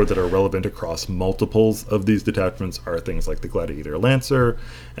watch out for that are relevant across multiples of these detachments are things like the Gladiator Lancer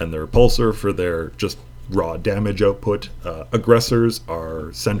and the Repulsor for their just raw damage output. Aggressors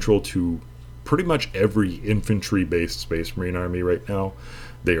are central to pretty much every infantry-based Space Marine army right now.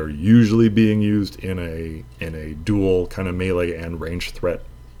 They are usually being used in a dual kind of melee and range threat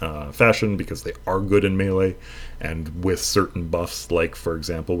fashion because they are good in melee, and with certain buffs, like for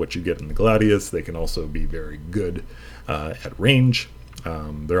example what you get in the Gladius, they can also be very good at range.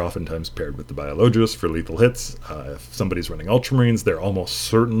 They're oftentimes paired with the Biologist for lethal hits. If somebody's running Ultramarines, they're almost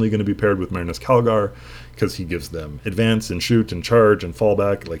certainly going to be paired with Marinus Calgar because he gives them advance and shoot and charge and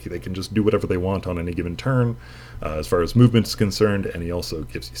fallback. Like, they can just do whatever they want on any given turn as far as movement is concerned. And he also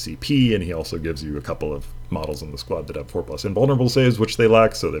gives you CP, and he also gives you a couple of models in the squad that have 4+ invulnerable saves, which they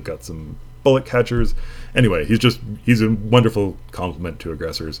lack, so they've got some bullet catchers. Anyway, he's a wonderful complement to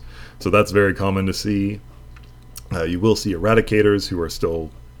aggressors, so that's very common to see. You will see Eradicators, who are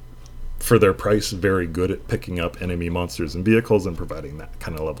still, for their price, very good at picking up enemy monsters and vehicles and providing that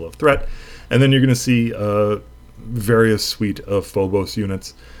kind of level of threat. And then you're going to see various suite of Phobos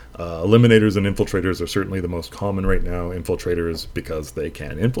units. Eliminators and Infiltrators are certainly the most common right now. Infiltrators because they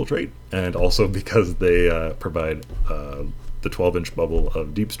can infiltrate, and also because they provide the 12-inch bubble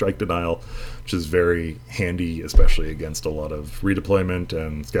of deep strike denial, which is very handy, especially against a lot of redeployment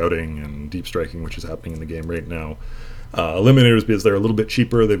and scouting and deep striking, which is happening in the game right now. Eliminators, because they're a little bit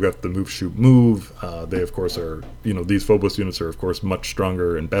cheaper, they've got the move, shoot, move. They, of course, are, these Phobos units are, of course, much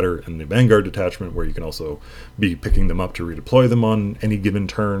stronger and better in the Vanguard detachment, where you can also be picking them up to redeploy them on any given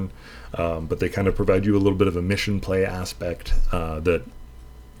turn. But they kind of provide you a little bit of a mission play aspect that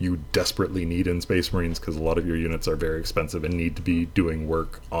you desperately need in Space Marines, because a lot of your units are very expensive and need to be doing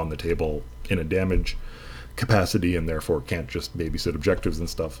work on the table in a damage capacity, and therefore can't just babysit objectives and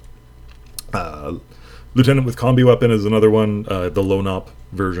stuff. Lieutenant with Combi Weapon is another one, the Lone-Op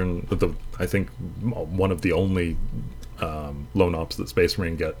version, I think one of the only Lone-Ops that Space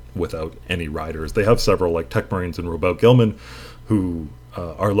Marine get without any riders. They have several, like Tech Marines and Robot Gilman, who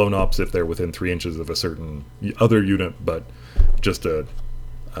are Lone-Ops if they're within 3 inches of a certain other unit, but just a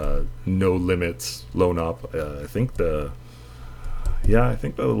no limits Lone-Op. I think the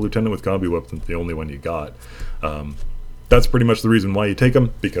Lieutenant with Combi Weapon is the only one you got. That's pretty much the reason why you take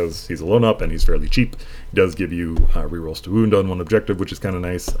him, because he's a Lone-Op and he's fairly cheap. He does give you rerolls to wound on one objective, which is kind of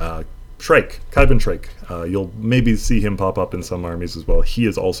nice. Shrike, Kaiban Shrike. You'll maybe see him pop up in some armies as well. He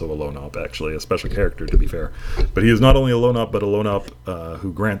is also a Lone-Op, actually, a special character, to be fair. But he is not only a Lone-Op, but a Lone-Op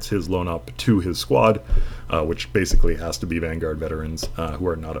who grants his Lone-Op to his squad, which basically has to be Vanguard veterans who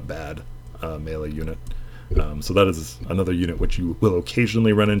are not a bad melee unit. So that is another unit which you will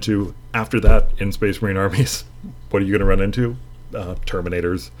occasionally run into. After that, in Space Marine armies, what are you going to run into?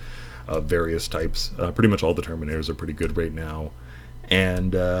 Terminators of various types. Pretty much all the Terminators are pretty good right now.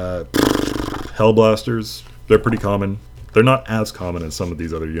 And Hellblasters, they're pretty common. They're not as common as some of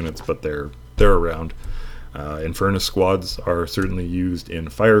these other units, but they're around. Infernus squads are certainly used in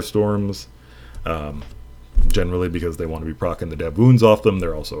Firestorms, generally because they want to be proccing the dev wounds off them.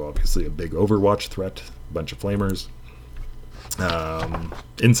 They're also obviously a big Overwatch threat, a bunch of flamers.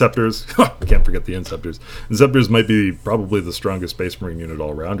 Inceptors, can't forget the Inceptors. Inceptors might be probably the strongest Space Marine unit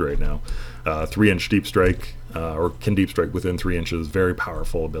all around right now. 3-inch deep strike, or can deep strike within 3 inches, very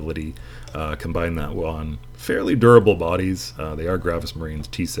powerful ability. Combine that on fairly durable bodies. They are Gravis Marines,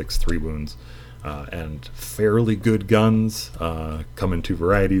 T6, 3 wounds, and fairly good guns. Come in 2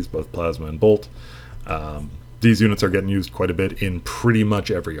 varieties, both plasma and bolt. These units are getting used quite a bit in pretty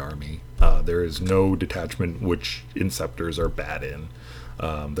much every army. There is no detachment which Inceptors are bad in.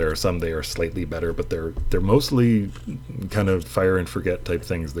 There are some they are slightly better, but they're mostly kind of fire and forget type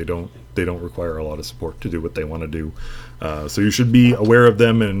things. They don't require a lot of support to do what they want to do. So you should be aware of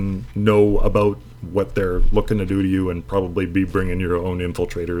them and know about what they're looking to do to you, and probably be bringing your own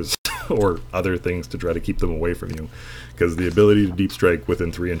infiltrators or other things to try to keep them away from you, because the ability to deep strike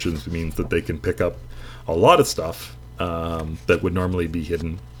within 3 inches means that they can pick up a lot of stuff that would normally be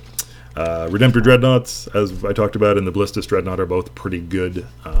hidden. Redemptor Dreadnoughts, as I talked about, and the Ballistus Dreadnought are both pretty good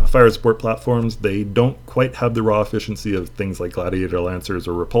fire support platforms. They don't quite have the raw efficiency of things like Gladiator Lancers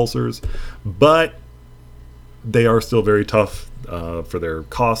or Repulsors, but they are still very tough for their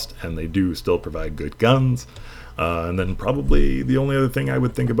cost, and they do still provide good guns. And then probably the only other thing I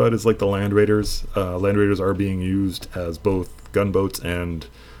would think about is like the Land Raiders. Land Raiders are being used as both gunboats and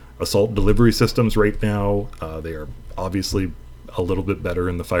assault delivery systems right now. They are obviously a little bit better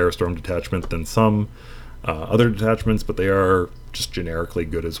in the Firestorm detachment than some other detachments, but they are just generically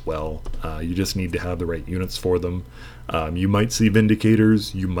good as well. You just need to have the right units for them. You might see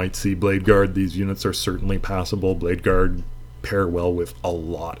Vindicators, you might see Blade Guard. These units are certainly passable. Blade Guard pair well with a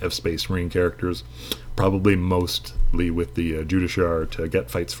lot of Space Marine characters, probably mostly with the Judiciar to get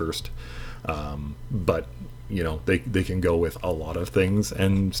fights first. But you know, they can go with a lot of things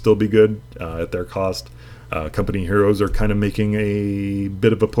and still be good at their cost. Company Heroes are kind of making a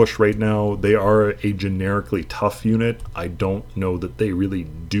bit of a push right now. They are a generically tough unit. I don't know that they really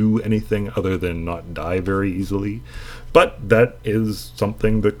do anything other than not die very easily, but that is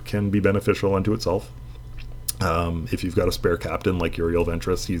something that can be beneficial unto itself. If you've got a spare captain like Uriel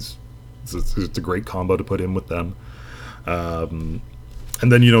Ventress, it's a great combo to put in with them.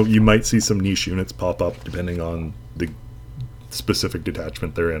 And then, you know, you might see some niche units pop up depending on the specific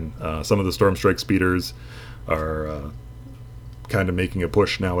detachment they're in. Some of the Stormstrike Speeders are kind of making a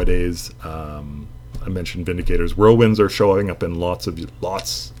push nowadays. I mentioned Vindicators. Whirlwinds are showing up in lots of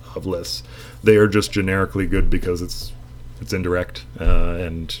lists. They are just generically good because it's indirect,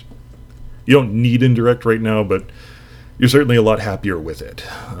 and you don't need indirect right now, but you're certainly a lot happier with it.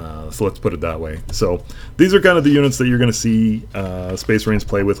 So let's put it that way. So these are kind of the units that you're going to see Space Marines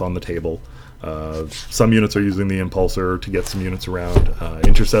play with on the table. Some units are using the Impulsor to get some units around.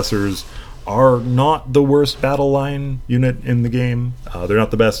 Intercessors are not the worst battle line unit in the game. They're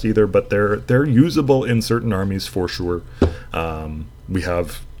not the best either, but they're usable in certain armies for sure. We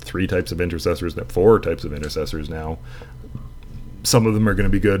have 4 types of intercessors now. Some of them are going to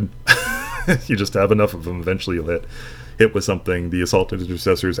be good. You just have enough of them, eventually you'll hit with something. The assault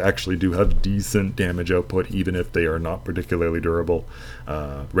intercessors actually do have decent damage output, even if they are not particularly durable.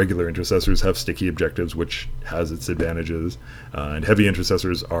 Regular intercessors have sticky objectives, which has its advantages, and heavy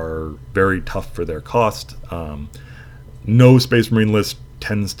intercessors are very tough for their cost. No Space Marine list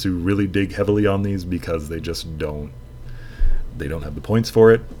tends to really dig heavily on these because they just don't have the points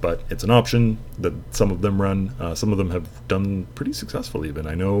for it, but it's an option that some of them run. Some of them have done pretty successfully even.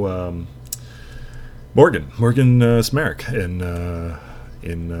 I know Morgan Smerrick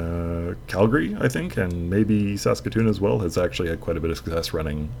in Calgary, I think, and maybe Saskatoon as well, has actually had quite a bit of success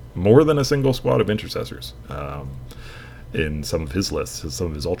running more than a single squad of intercessors in some of his lists, some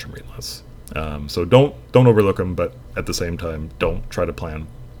of his Ultramarine lists. So don't overlook them, but at the same time, don't try to plan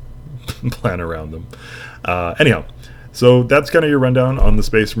around them. Anyhow, so that's kind of your rundown on the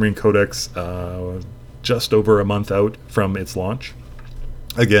Space Marine Codex, just over a month out from its launch.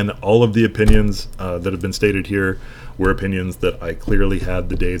 Again, all of the opinions that have been stated here were opinions that I clearly had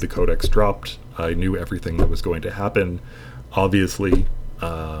the day the Codex dropped. I knew everything that was going to happen. Obviously,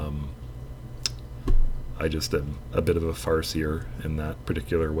 I just am a bit of a farseer in that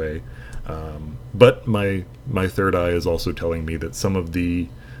particular way. But my third eye is also telling me that some of the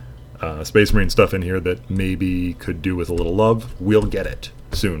Space Marine stuff in here that maybe could do with a little love, we'll get it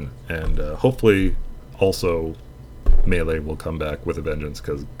soon. And hopefully also Melee will come back with a vengeance,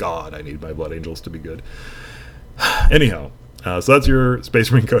 because God, I need my Blood Angels to be good. Anyhow, so that's your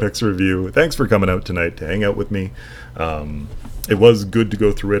Space Marine Codex review. Thanks for coming out tonight to hang out with me. It was good to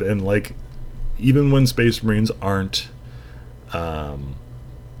go through it, and like, even when Space Marines aren't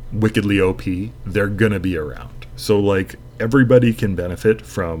wickedly OP, they're gonna be around. So, like, everybody can benefit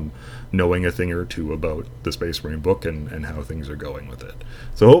from knowing a thing or two about the Space Marine book and how things are going with it.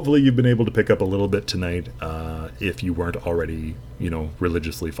 So hopefully you've been able to pick up a little bit tonight, if you weren't already,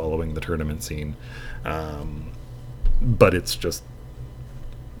 religiously following the tournament scene. But it's just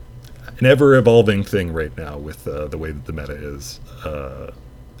an ever-evolving thing right now with the way that the meta is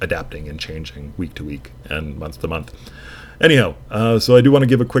adapting and changing week to week and month to month. Anyhow, so I do want to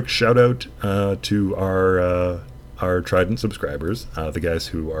give a quick shout-out to our Trident subscribers, the guys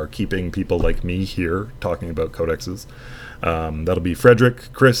who are keeping people like me here talking about codexes. That'll be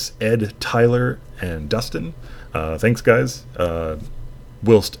Frederick, Chris, Ed, Tyler, and Dustin. Thanks, guys.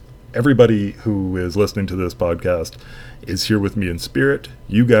 Whilst everybody who is listening to this podcast is here with me in spirit,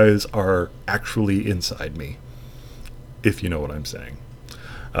 you guys are actually inside me, if you know what I'm saying.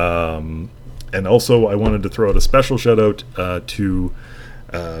 And also, I wanted to throw out a special shout out to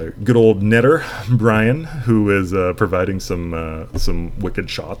good old Netter Brian, who is providing some wicked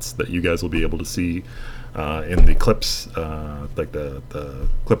shots that you guys will be able to see in the clips, like the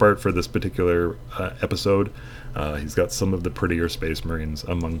clip art for this particular episode. He's got some of the prettier Space Marines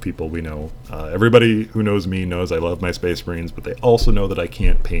among people we know. Everybody who knows me knows I love my Space Marines, but they also know that I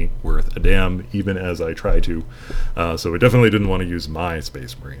can't paint worth a damn, even as I try to. So we definitely didn't want to use my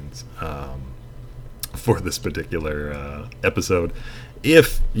Space Marines for this particular episode.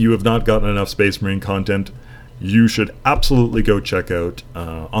 If you have not gotten enough Space Marine content, you should absolutely go check out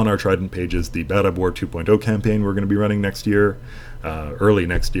on our Trident pages the Bad Ab War 2.0 campaign we're going to be running next year, early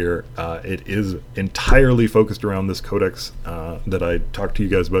next year. It is entirely focused around this codex that I talked to you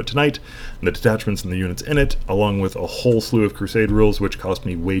guys about tonight, and the detachments and the units in it, along with a whole slew of Crusade rules, which cost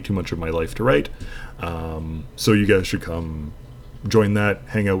me way too much of my life to write. So you guys should come join that,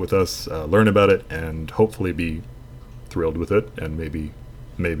 hang out with us, learn about it, and hopefully be thrilled with it, and maybe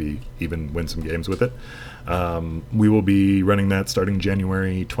even win some games with it. We will be running that starting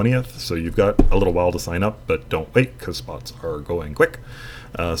January 20th, so you've got a little while to sign up, but don't wait, because spots are going quick.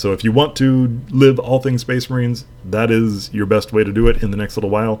 So if you want to live all things Space Marines, that is your best way to do it in the next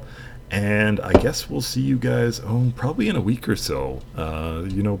little while. And I guess we'll see you guys, probably in a week or so.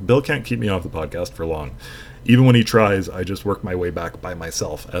 Bill can't keep me off the podcast for long. Even when he tries, I just work my way back by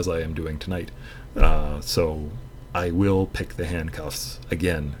myself, as I am doing tonight. So I will pick the handcuffs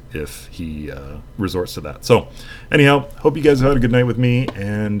again if he resorts to that. So anyhow, hope you guys have had a good night with me,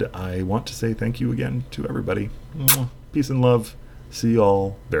 and I want to say thank you again to everybody. Peace and love. See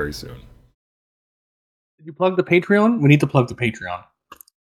y'all very soon. Did you plug the Patreon? We need to plug the Patreon.